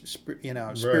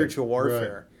spiritual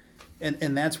warfare,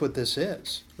 and that's what this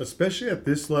is. Especially at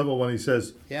this level when he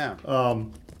says, Yeah.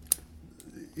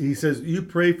 you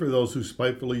pray for those who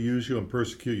spitefully use you and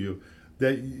persecute you,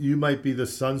 that you might be the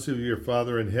sons of your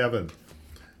Father in heaven.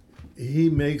 He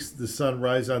makes the sun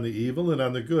rise on the evil and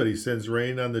on the good. He sends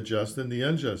rain on the just and the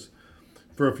unjust.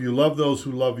 For if you love those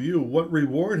who love you, what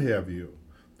reward have you?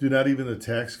 Do not even the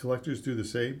tax collectors do the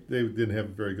same? They didn't have a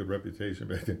very good reputation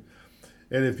back then.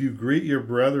 And if you greet your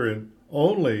brethren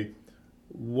only,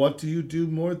 what do you do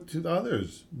more to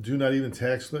others? Do not even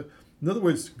tax. In other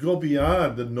words, go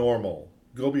beyond the normal.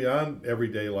 Go beyond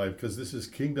everyday life, because this is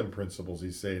kingdom principles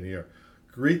he's saying here.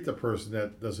 Greet the person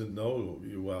that doesn't know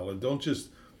you well, and don't just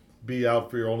be out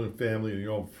for your own family and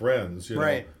your own friends.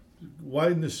 Right.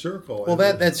 Widen the circle. Well,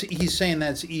 that's he's saying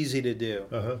that's easy to do.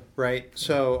 Uh-huh. Right.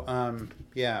 So,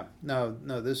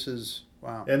 no, this is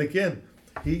wow. And again,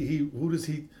 he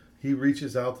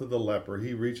reaches out to the leper.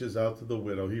 He reaches out to the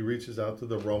widow. He reaches out to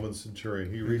the Roman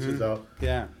centurion. He reaches out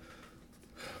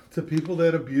to people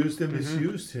that abused and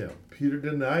misused him. Peter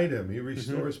denied him. He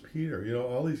restores Peter.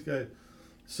 All these guys.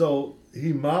 So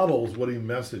he models what he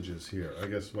messages here, I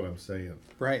guess is what I'm saying.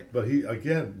 Right. But do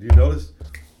you notice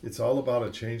it's all about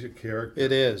a change of character?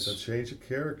 It is. It's a change of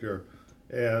character.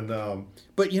 And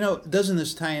but doesn't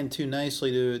this tie in too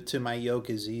nicely to my yoke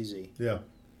is easy? Yeah.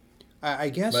 I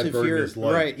guess my if burden you're is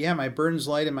light. right, my burden's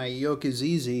light and my yoke is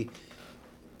easy.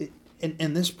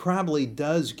 And this probably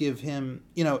does give him,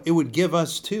 it would give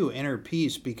us too inner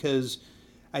peace, because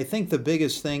I think the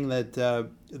biggest thing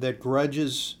that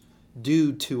grudges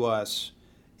do to us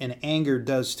and anger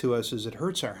does to us is it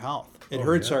hurts our health. It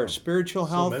hurts our spiritual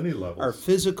health, many levels. Our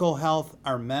physical health,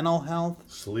 our mental health.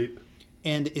 Sleep.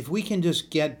 And if we can just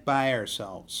get by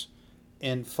ourselves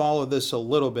and follow this a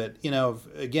little bit,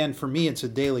 again, for me, it's a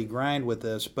daily grind with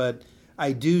this, but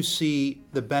I do see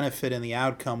the benefit and the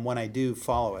outcome when I do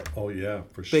follow it. Oh, yeah,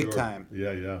 for sure. Big time.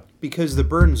 Yeah. Because the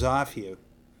burden's off you.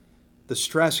 The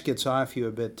stress gets off you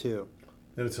a bit too.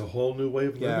 And it's a whole new way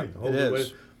of living. Yeah, it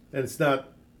is. And it's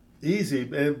not easy,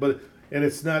 and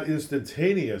it's not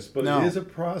instantaneous, but it is a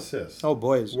process. Oh,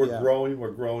 boys. We're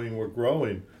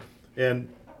growing. And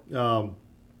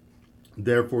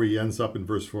therefore, he ends up in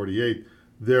verse 48,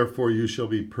 therefore you shall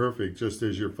be perfect, just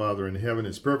as your Father in heaven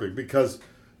is perfect, because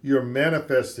you're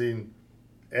manifesting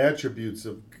attributes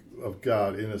of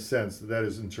God in a sense. That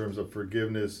is in terms of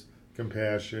forgiveness,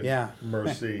 compassion,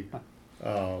 mercy,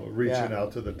 reaching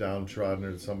out to the downtrodden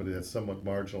or somebody that's somewhat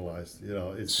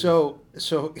marginalized. So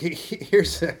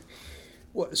here's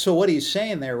so what he's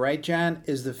saying there, right, John,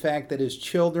 is the fact that as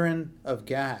children of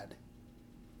God,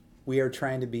 we are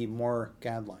trying to be more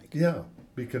godlike. Yeah,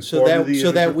 so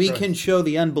that we can show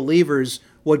the unbelievers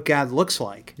what God looks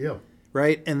like. Yeah.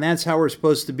 Right? And that's how we're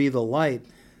supposed to be the light.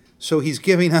 So he's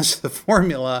giving us the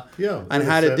formula on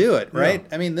how to do it, right?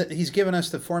 Yeah. I mean, he's given us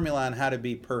the formula on how to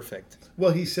be perfect.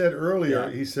 Well, he said earlier,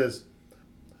 he says,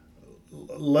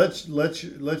 let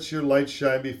your light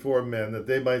shine before men, that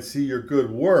they might see your good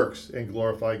works and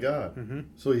glorify God. Mm-hmm.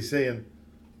 So he's saying,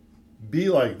 be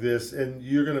like this, and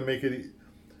you're going to make it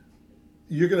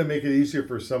easier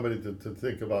for somebody to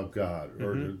think about God,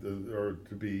 or or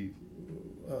to be,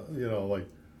 like,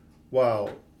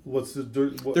 wow,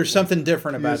 there's something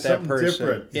different about that person.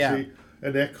 Different, see?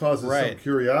 And that causes some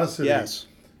curiosity. Yes.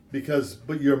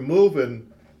 But you're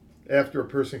moving after a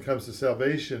person comes to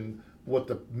salvation. What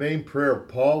the main prayer of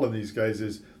Paul and these guys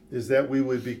is that we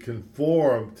would be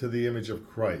conformed to the image of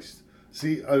Christ.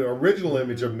 See, an original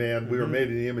image of man, we were made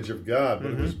in the image of God,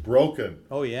 but it was broken.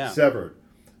 Oh, yeah. Severed.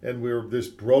 And we were this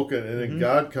broken, and then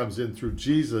God comes in through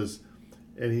Jesus,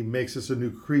 and he makes us a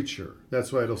new creature.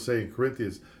 That's why it'll say in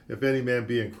Corinthians, if any man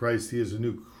be in Christ, he is a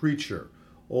new creature.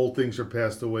 Old things are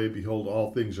passed away, behold,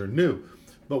 all things are new.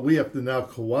 But we have to now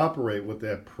cooperate with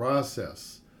that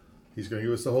process. He's going to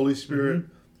give us the Holy Spirit.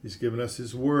 He's given us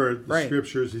his word, the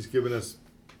scriptures. He's given us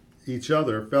each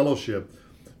other, fellowship.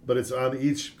 But it's on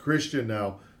each Christian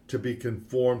now to be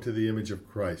conformed to the image of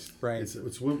Christ. Right.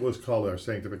 It's what was called our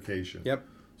sanctification. Yep.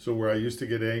 So where I used to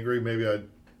get angry, maybe I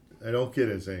don't get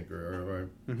as angry, or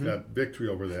I got victory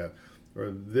over that,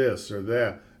 or this or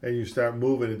that. And you start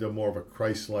moving into more of a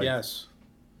Christ-like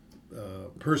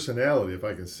personality, if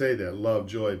I can say that. Love,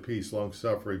 joy, peace,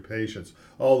 long-suffering, patience.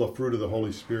 All the fruit of the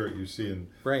Holy Spirit you see in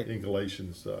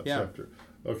Galatians chapter.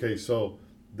 Okay, so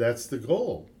that's the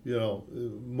goal,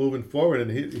 moving forward.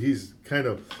 And he's kind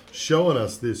of showing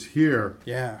us this here.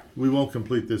 Yeah. We won't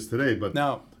complete this today, but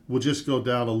we'll just go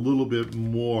down a little bit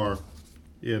more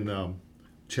in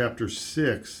chapter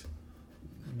 6.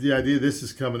 The idea this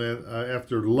is coming in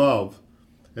after love,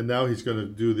 and now he's going to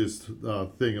do this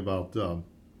thing about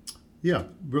Yeah,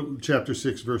 chapter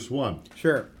 6, verse 1.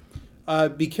 Sure.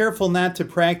 Be careful not to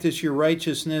practice your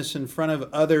righteousness in front of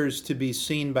others to be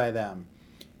seen by them.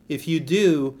 If you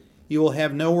do, you will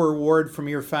have no reward from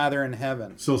your Father in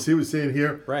heaven. So see what he's saying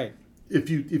here? Right. If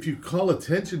you call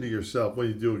attention to yourself when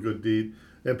you do a good deed,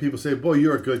 and people say, boy,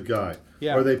 you're a good guy,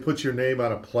 Yeah. or they put your name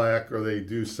on a plaque, or they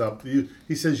do something,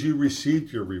 he says you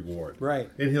received your reward. Right.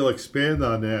 And he'll expand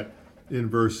on that in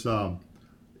verse 2.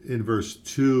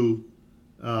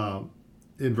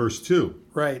 In verse 2.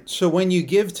 Right. So when you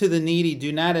give to the needy,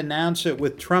 do not announce it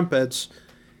with trumpets,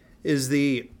 as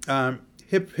the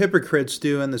hypocrites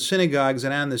do in the synagogues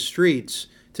and on the streets,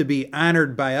 to be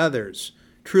honored by others.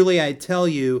 Truly, I tell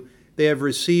you, they have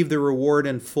received the reward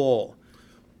in full.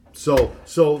 So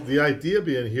the idea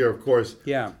being here, of course,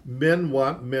 Yeah. men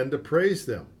want men to praise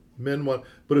them.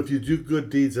 But if you do good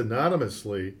deeds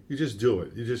anonymously, you just do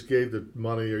it. You just gave the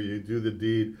money, or you do the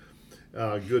deed,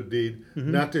 good deed,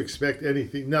 not to expect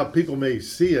anything. Now, people may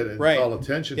see it and Right. call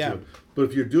attention Yeah. to it, but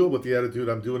if you do it with the attitude,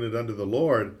 I'm doing it unto the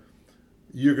Lord,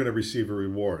 you're going to receive a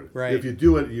reward. Right. If you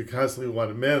do it, you constantly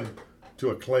want men to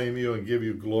acclaim you and give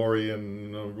you glory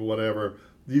and whatever,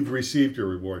 you've received your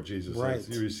reward, Jesus Right.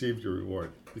 says. You received your reward.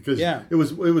 Because Yeah. it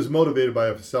was motivated by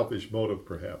a selfish motive,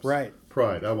 perhaps. Right.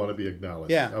 Pride. I want to be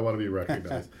acknowledged. Yeah. I want to be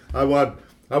recognized. I want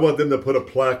them to put a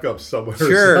plaque up somewhere.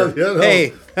 Sure.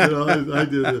 Hey. I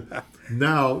did it.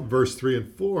 Now, verse 3 and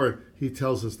 4, he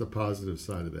tells us the positive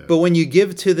side of that. But when you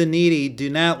give to the needy, do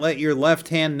not let your left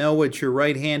hand know what your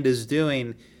right hand is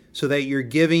doing, so that your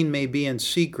giving may be in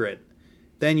secret.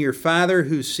 Then your Father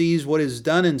who sees what is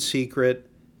done in secret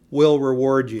will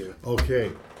reward you.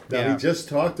 Okay. Now, Yeah. he just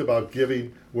talked about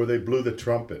giving where they blew the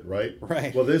trumpet, right?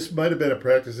 Right. Well, this might have been a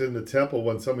practice in the temple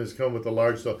when somebody's come with a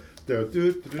large stone.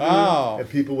 Oh. And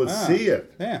people would see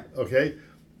it. Yeah. Okay?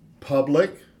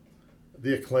 Public,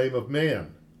 the acclaim of man.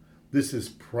 This is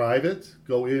private.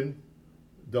 Go in.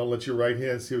 Don't let your right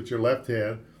hand see what your left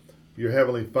hand. Your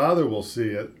heavenly Father will see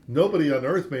it. Nobody on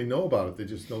earth may know about it. They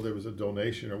just know there was a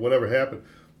donation or whatever happened.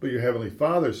 But your heavenly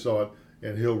Father saw it,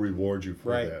 and he'll reward you for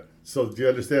Right. that. So do you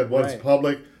understand? One's Right.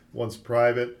 public, one's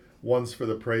private, one's for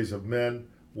the praise of men,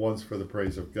 one's for the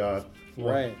praise of God.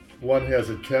 Right. One has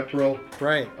a temporal,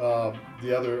 Right.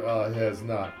 the other has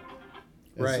not.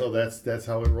 And Right. so that's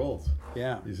how it rolls.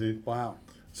 Yeah. You see? Wow.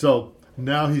 So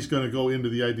now he's going to go into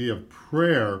the idea of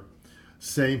prayer.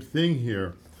 Same thing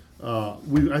here.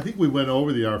 I think we went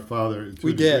over the Our Father.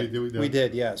 We did. We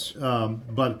did, yes.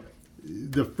 But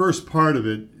the first part of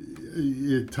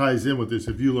it ties in with this.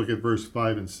 If you look at verse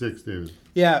 5 and 6, David.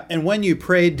 Yeah, and when you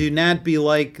pray, do not be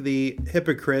like the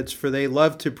hypocrites, for they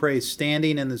love to pray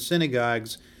standing in the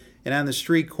synagogues and on the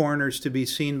street corners to be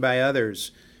seen by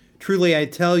others. Truly, I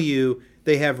tell you,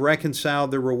 they have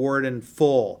reconciled the reward in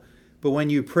full. But when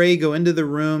you pray, go into the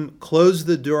room, close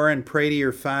the door, and pray to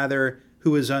your Father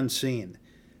who is unseen.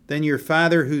 Then your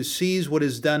Father who sees what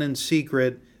is done in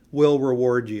secret will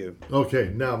reward you.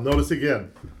 Okay, now notice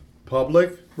again.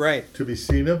 Public, Right. to be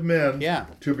seen of men, Yeah.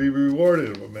 to be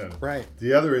rewarded of men. Right.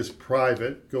 The other is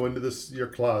private. Go into your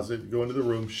closet, go into the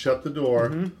room, shut the door.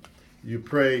 Mm-hmm. You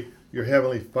pray. Your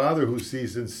heavenly Father who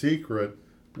sees in secret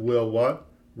will what?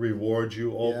 Reward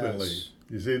you openly. Yes.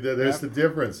 You see, there's Yep. the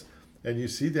difference. And you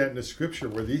see that in the scripture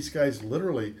where these guys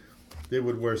literally, they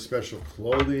would wear special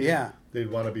clothing. Yeah.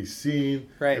 They'd want to be seen.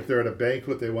 Right. If they're at a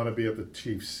banquet, they want to be at the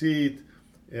chief seat.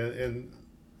 And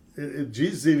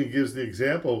Jesus even gives the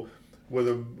example where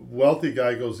the wealthy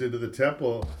guy goes into the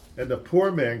temple and the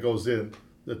poor man goes in,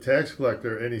 the tax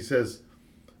collector, and he says,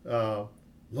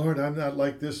 Lord, I'm not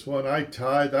like this one. I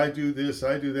tithe, I do this,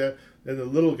 I do that. And the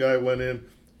little guy went in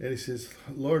and he says,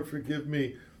 Lord, forgive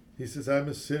me. He says, I'm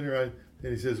a sinner. And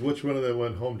he says, which one of them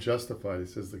went home justified? He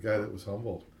says, the guy that was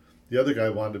humbled. The other guy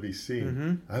wanted to be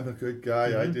seen. I'm a good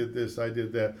guy. I did this, I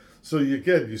did that. So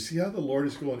you see how the Lord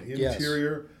is going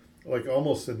interior, like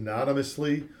almost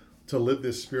anonymously, to live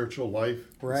this spiritual life.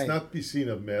 Right. It's not to be seen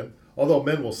of men, although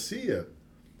men will see it.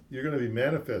 You're going to be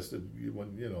manifested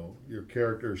when your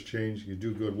character is changed. You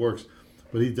do good works,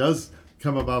 but he does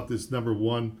come about this number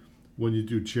one: when you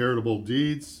do charitable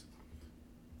deeds,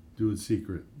 do it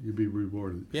secret. You'll be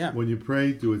rewarded. Yeah. When you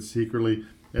pray, do it secretly,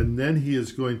 and then he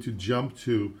is going to jump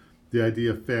to the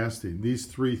idea of fasting. These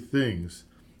three things,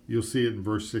 you'll see it in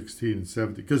verse 16 and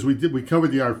 17, because we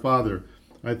covered the Our Father,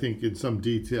 I think, in some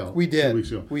detail. We did. 2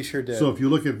 weeks ago. We sure did. So if you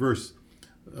look at verse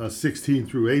 16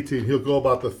 through 18, he'll go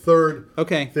about the third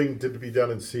Okay. thing to be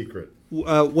done in secret.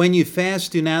 When you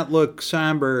fast, do not look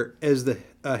somber as the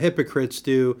hypocrites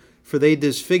do, for they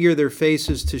disfigure their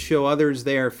faces to show others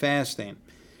they are fasting.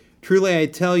 Truly, I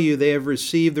tell you, they have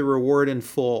received the reward in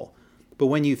full. But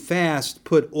when you fast,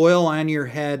 put oil on your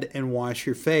head and wash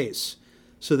your face,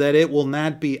 so that it will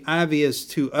not be obvious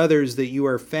to others that you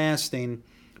are fasting,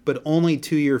 but only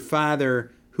to your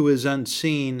Father who is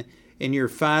unseen, and your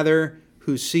Father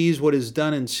who sees what is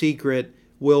done in secret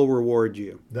will reward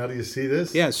you. Now, do you see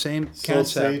this? Yeah, same concept.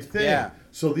 Same thing. Yeah.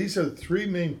 So these are the three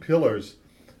main pillars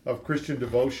of Christian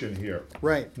devotion here.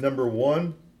 Right. Number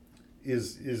one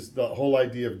is the whole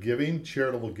idea of giving,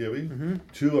 charitable giving.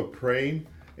 Two, of praying,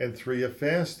 and three, of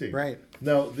fasting. Right.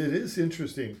 Now, it is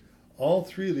interesting. All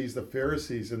three of these, the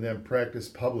Pharisees and them,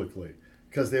 practiced publicly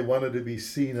because they wanted to be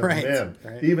seen of men.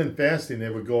 Right. Even fasting, they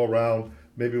would go around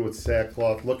maybe with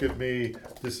sackcloth. Look at me.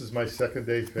 This is my second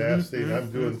day fasting.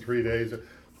 I'm doing 3 days.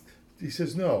 He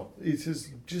says, no. He says,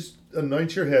 just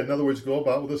anoint your head. In other words, go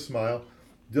about with a smile.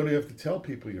 You don't even have to tell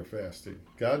people you're fasting.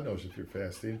 God knows if you're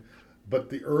fasting.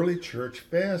 But the early church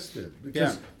fasted.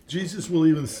 Because Jesus will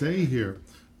even say here,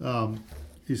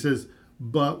 he says,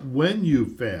 but when you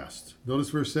fast. Notice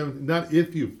verse 17, not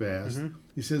if you fast.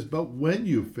 He says, but when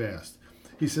you fast.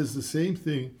 He says the same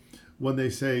thing when they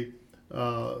say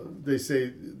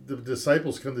the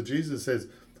disciples come to Jesus and says,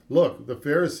 look, the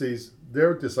Pharisees,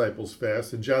 their disciples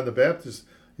fast, and John the Baptist,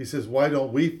 he says, why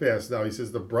don't we fast now? He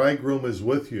says, the bridegroom is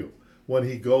with you. When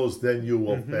he goes, then you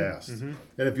will fast. And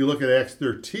if you look at Acts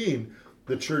 13,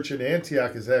 the church in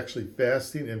Antioch is actually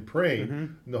fasting and praying.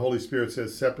 And the Holy Spirit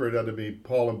says, separate unto me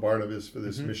Paul and Barnabas for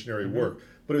this missionary work.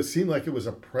 But it seemed like it was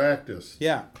a practice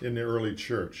in the early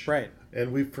church. Right.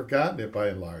 And we've forgotten it by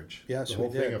and large. Yes, the whole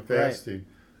we did. thing of fasting.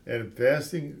 Right. And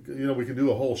fasting, we can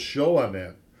do a whole show on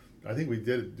that. I think we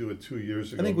did do it 2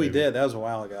 years ago. I think we did. That was a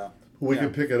while ago. We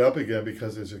can pick it up again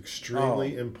because it's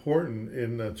extremely important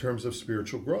in terms of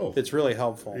spiritual growth. It's really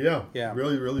helpful. Yeah.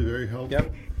 Really, really very helpful.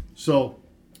 Yep.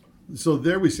 So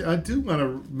there we see. I do want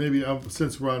to maybe,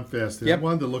 since we're on fasting, I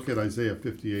wanted to look at Isaiah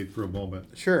 58 for a moment.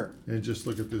 Sure. And just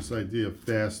look at this idea of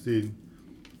fasting.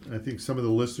 I think some of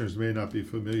the listeners may not be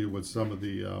familiar with some of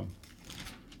the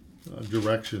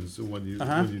directions when you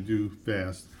do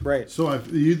fast. Right. So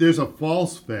there's a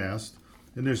false fast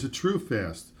and there's a true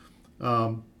fast.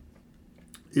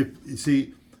 If you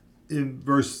see in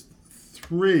verse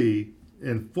 3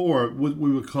 and 4, what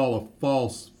we would call a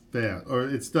false fast, or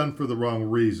it's done for the wrong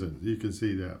reason. You can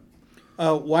see that.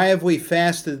 Why have we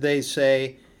fasted, they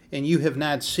say, and you have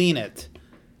not seen it?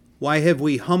 Why have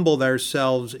we humbled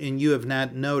ourselves, and you have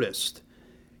not noticed?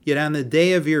 Yet on the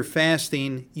day of your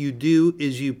fasting, you do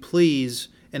as you please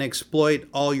and exploit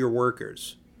all your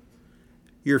workers.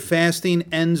 Your fasting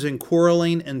ends in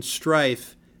quarreling and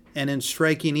strife, and in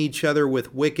striking each other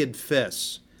with wicked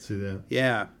fists. See that?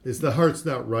 Yeah. It's the heart's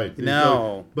not right.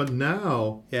 No. But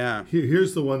now,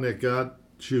 here's the one that God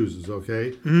chooses,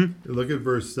 okay? Look at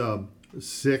verse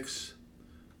 6,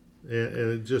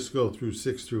 and just go through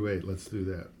 6 through 8. Let's do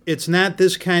that. It's not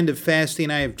this kind of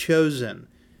fasting I have chosen,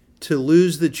 to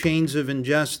loose the chains of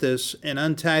injustice and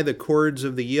untie the cords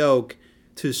of the yoke,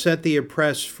 to set the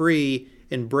oppressed free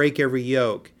and break every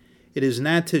yoke. It is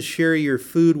not to share your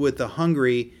food with the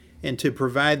hungry and to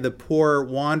provide the poor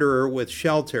wanderer with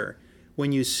shelter.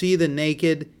 When you see the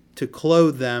naked, to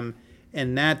clothe them,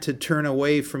 and not to turn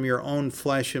away from your own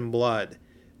flesh and blood.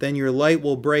 Then your light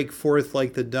will break forth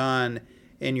like the dawn,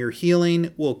 and your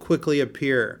healing will quickly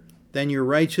appear. Then your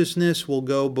righteousness will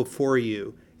go before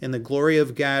you, and the glory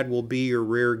of God will be your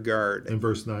rear guard. In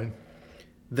verse 9.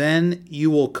 Then you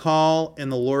will call,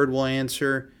 and the Lord will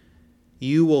answer.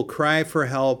 You will cry for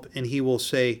help, and he will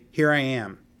say, here I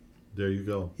am. There you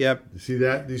go. Yep. You see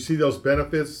that? Do you see those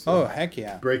benefits? Oh, heck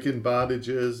yeah. Breaking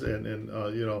bondages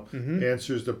and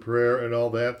answers to prayer and all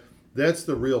that. That's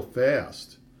the real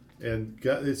fast. And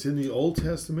God, it's in the Old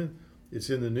Testament, it's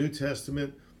in the New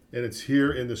Testament, and it's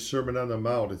here in the Sermon on the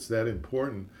Mount. It's that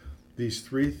important. These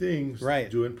three things,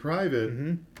 do in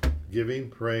private, giving,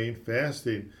 praying,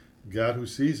 fasting. God who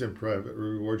sees in private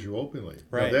rewards you openly.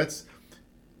 Right. Now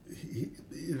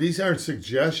these aren't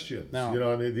suggestions.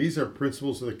 No. These are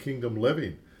principles of the kingdom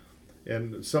living.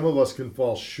 And some of us can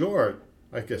fall short.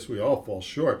 I guess we all fall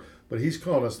short. But he's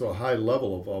calling us to a high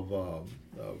level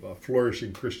of a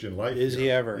flourishing Christian life. Is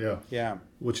he ever? Yeah. Yeah.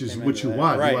 Which is what you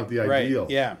want. Right. You want the ideal.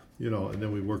 Yeah. And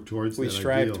then we work towards that We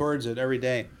strive ideal. towards it every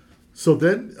day. So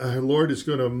then our Lord is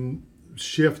going to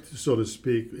shift, so to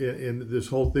speak, in this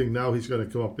whole thing. Now he's going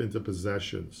to come up into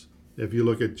possessions. If you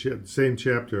look at same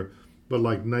chapter, but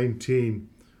like 19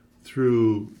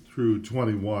 through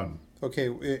 21. Okay,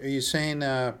 are you saying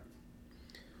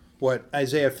what,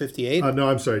 Isaiah 58? No,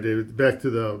 I'm sorry, David. Back to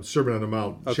the Sermon on the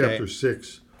Mount, chapter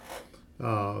 6,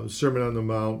 Sermon on the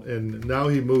Mount. And now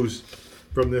he moves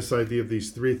from this idea of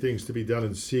these three things to be done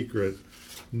in secret.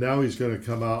 Now he's going to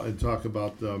come out and talk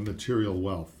about material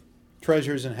wealth.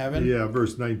 Treasures in heaven? Yeah,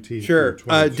 verse 19. Sure. through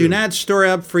 22. Do not store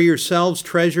up for yourselves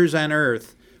treasures on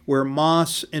earth, where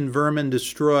moss and vermin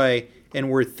destroy, and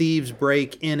where thieves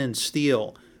break in and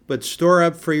steal. But store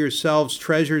up for yourselves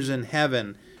treasures in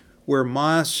heaven, where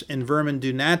moss and vermin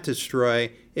do not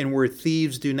destroy, and where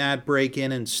thieves do not break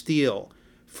in and steal.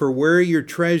 For where your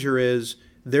treasure is,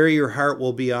 there your heart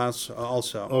will be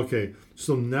also. Okay,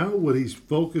 so now what he's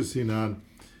focusing on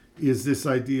is this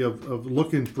idea of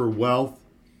looking for wealth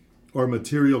or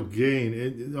material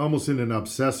gain, almost in an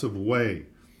obsessive way,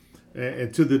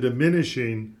 and to the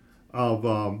diminishing of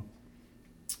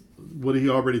what he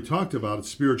already talked about,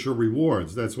 spiritual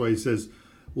rewards. That's why he says,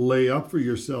 lay up for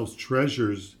yourselves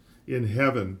treasures in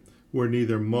heaven, where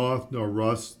neither moth nor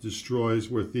rust destroys,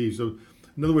 where thieves. So,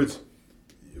 in other words,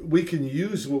 we can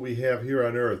use what we have here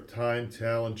on earth, time,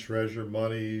 talent, treasure,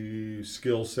 money,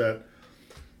 skill set,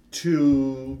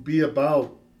 to be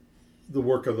about the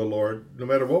work of the Lord. No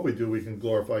matter what we do, we can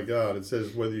glorify God. It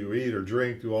says, whether you eat or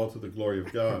drink, do all to the glory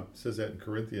of God. It says that in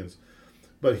Corinthians.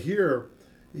 But here,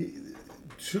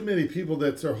 too many people,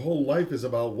 that their whole life is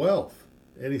about wealth.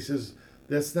 And he says,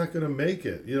 that's not going to make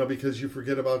it, because you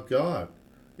forget about God.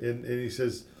 And he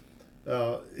says,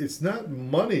 it's not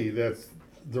money that's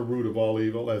the root of all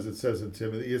evil, as it says in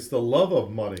Timothy. It's the love of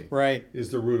money, Right.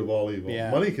 is the root of all evil. Yeah.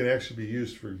 Money can actually be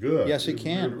used for good. Yes, it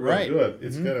can. Real Right. good.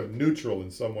 It's kind of neutral in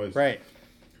some ways. Right.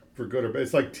 For good or bad.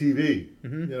 It's like TV.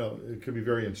 It could be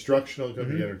very instructional, it could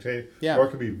be entertaining, Yeah. or it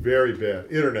could be very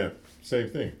bad. Internet, same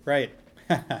thing. Right.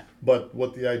 But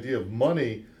what the idea of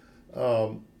money,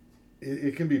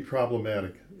 it can be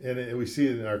problematic. And we see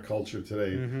it in our culture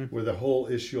today, where the whole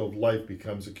issue of life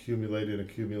becomes accumulating.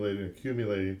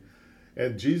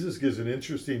 And Jesus gives an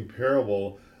interesting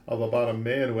parable of about a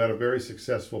man who had a very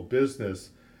successful business,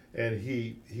 and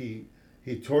he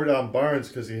tore down barns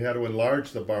because he had to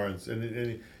enlarge the barns,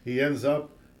 and he ends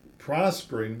up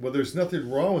prospering. Well, there's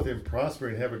nothing wrong with him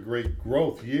prospering, have a great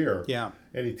growth year. Yeah.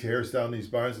 And he tears down these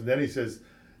barns, and then he says,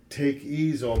 "Take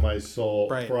ease, O my soul,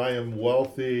 Right. for I am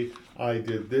wealthy. I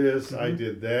did this, I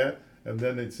did that." And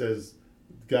then it says,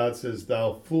 God says,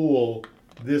 "Thou fool,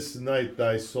 this night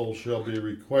thy soul shall be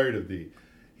required of thee."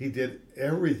 He did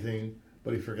everything,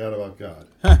 but he forgot about God.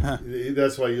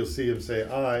 That's why you'll see him say,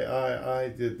 I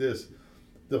did this.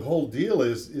 The whole deal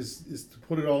is to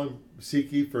put it all in,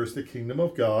 seek ye first the kingdom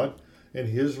of God and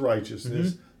his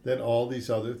righteousness, then all these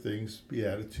other things be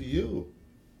added to you.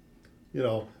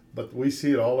 But we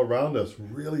see it all around us.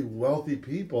 Really wealthy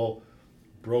people,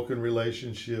 broken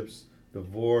relationships,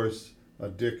 divorce,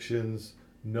 addictions,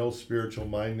 no spiritual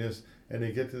mindedness, and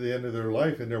they get to the end of their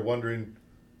life and they're wondering,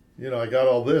 I got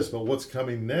all this, but what's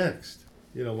coming next?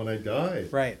 When I die.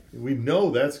 Right. We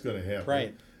know that's going to happen.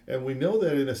 Right. And we know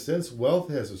that in a sense, wealth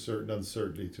has a certain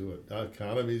uncertainty to it. Our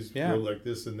economies go like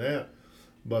this and that.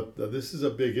 But this is a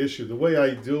big issue. The way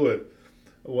I do it,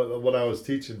 when I was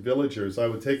teaching villagers, I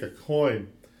would take a coin,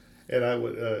 and I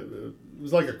would it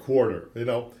was like a quarter, and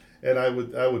I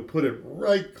would put it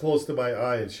right close to my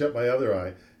eye and shut my other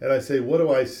eye, and I say, "What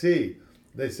do I see?"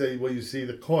 They say, "Well, you see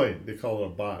the coin." They call it a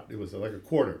bot. It was like a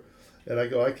quarter. And I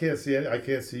go, "I can't see any. I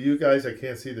can't see you guys. I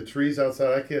can't see the trees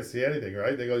outside. I can't see anything,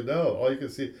 right?" They go, "No, all you can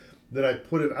see." Then I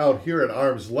put it out here at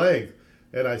arm's length,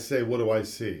 and I say, "What do I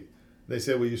see?" They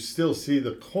say, "Well, you still see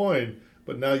the coin,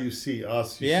 but now you see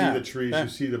us. You see the trees. You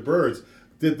see the birds.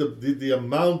 Did the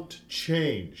amount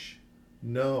change?"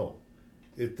 No.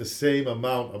 It's the same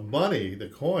amount of money, the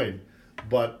coin,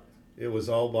 but it was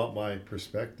all about my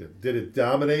perspective. Did it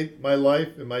dominate my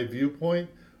life and my viewpoint?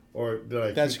 Or did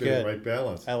I keep it in the right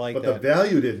balance? I like that. that. But the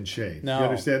value didn't change. No. You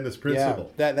understand this principle?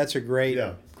 Yeah, that's a great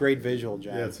visual,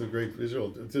 John. Yeah, it's a great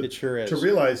visual. It sure is. To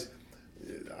realize,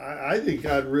 I think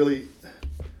God really,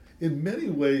 in many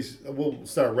ways, we'll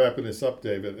start wrapping this up,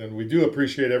 David, and we do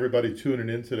appreciate everybody tuning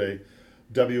in today.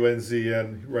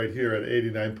 WNZN right here at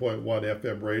 89.1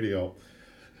 FM radio.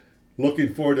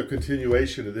 Looking forward to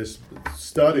continuation of this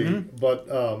study, but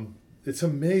it's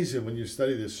amazing when you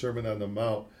study this Sermon on the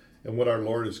Mount and what our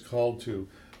Lord is called to.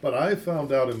 But I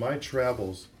found out in my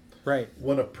travels,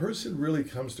 when a person really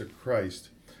comes to Christ,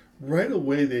 right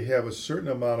away they have a certain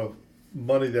amount of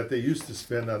money that they used to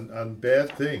spend on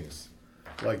bad things,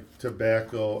 like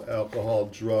tobacco, alcohol,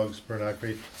 drugs,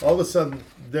 pornography. All of a sudden,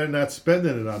 they're not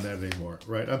spending it on that anymore,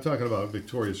 right? I'm talking about a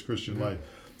victorious Christian life.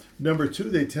 Number two,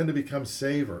 they tend to become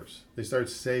savers. They start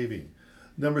saving.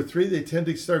 Number three, they tend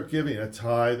to start giving a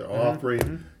tithe,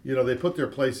 offering. They put their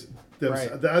place.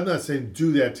 I'm not saying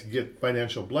do that to get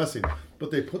financial blessing,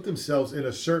 but they put themselves in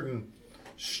a certain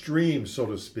stream, so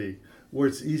to speak, where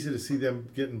it's easy to see them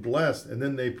getting blessed. And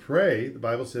then they pray. The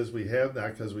Bible says we have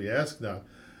not because we ask not.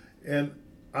 And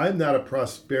I'm not a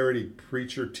prosperity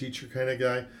preacher, teacher kind of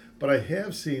guy, but I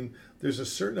have seen there's a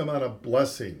certain amount of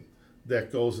blessing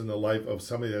that goes in the life of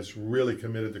somebody that's really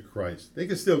committed to Christ. They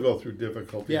can still go through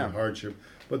difficulty and hardship,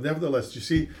 but nevertheless, you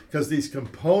see, because these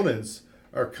components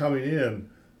are coming in,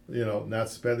 not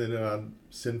spending it on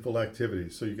sinful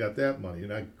activities. So you got that money. You're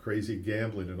not crazy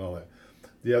gambling and all that.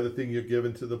 The other thing, you're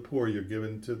giving to the poor. You're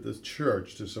giving to the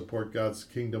church to support God's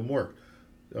kingdom work.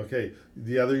 Okay.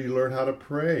 The other, you learn how to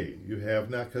pray. You have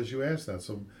not because you ask not.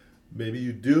 So maybe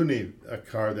you do need a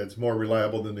car that's more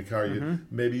reliable than the car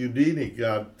maybe you need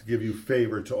God to give you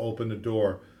favor to open the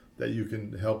door that you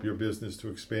can help your business to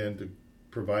expand, to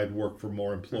provide work for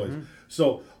more employees.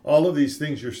 So all of these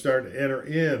things, you're starting to enter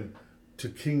in to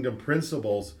kingdom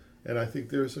principles, and I think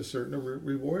there's a certain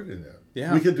reward in that.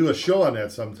 Yeah. We could do a show on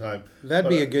that sometime. That'd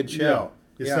be a good show.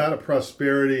 It's not a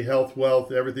prosperity, health,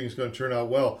 wealth, everything's going to turn out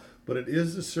well, but it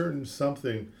is a certain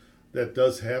something that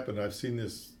does happen. I've seen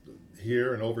this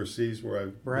here and overseas where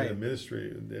I've been in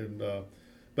ministry.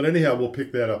 But anyhow, we'll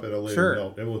pick that up at a later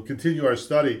note. And we'll continue our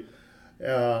study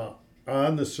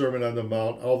on the Sermon on the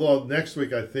Mount. Although next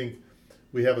week I think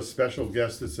we have a special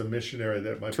guest that's a missionary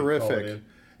that might be calling in.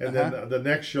 And then the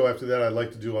next show after that, I'd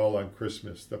like to do all on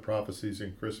Christmas, the prophecies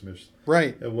in Christmas.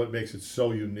 Right. And what makes it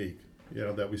so unique,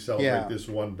 that we celebrate this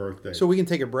one birthday. So we can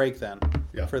take a break then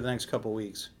for the next couple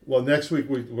weeks. Well, next week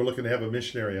we're looking to have a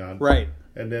missionary on. Right.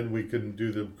 And then we can do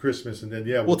the Christmas, and then,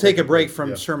 we'll take a break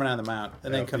from Sermon on the Mount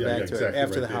and then come back to it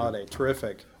after the holiday.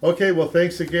 Terrific. Okay, well,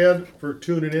 thanks again for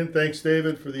tuning in. Thanks,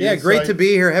 David, for the insight. Great to be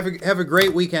here. Have a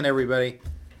great weekend, everybody.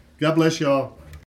 God bless you all.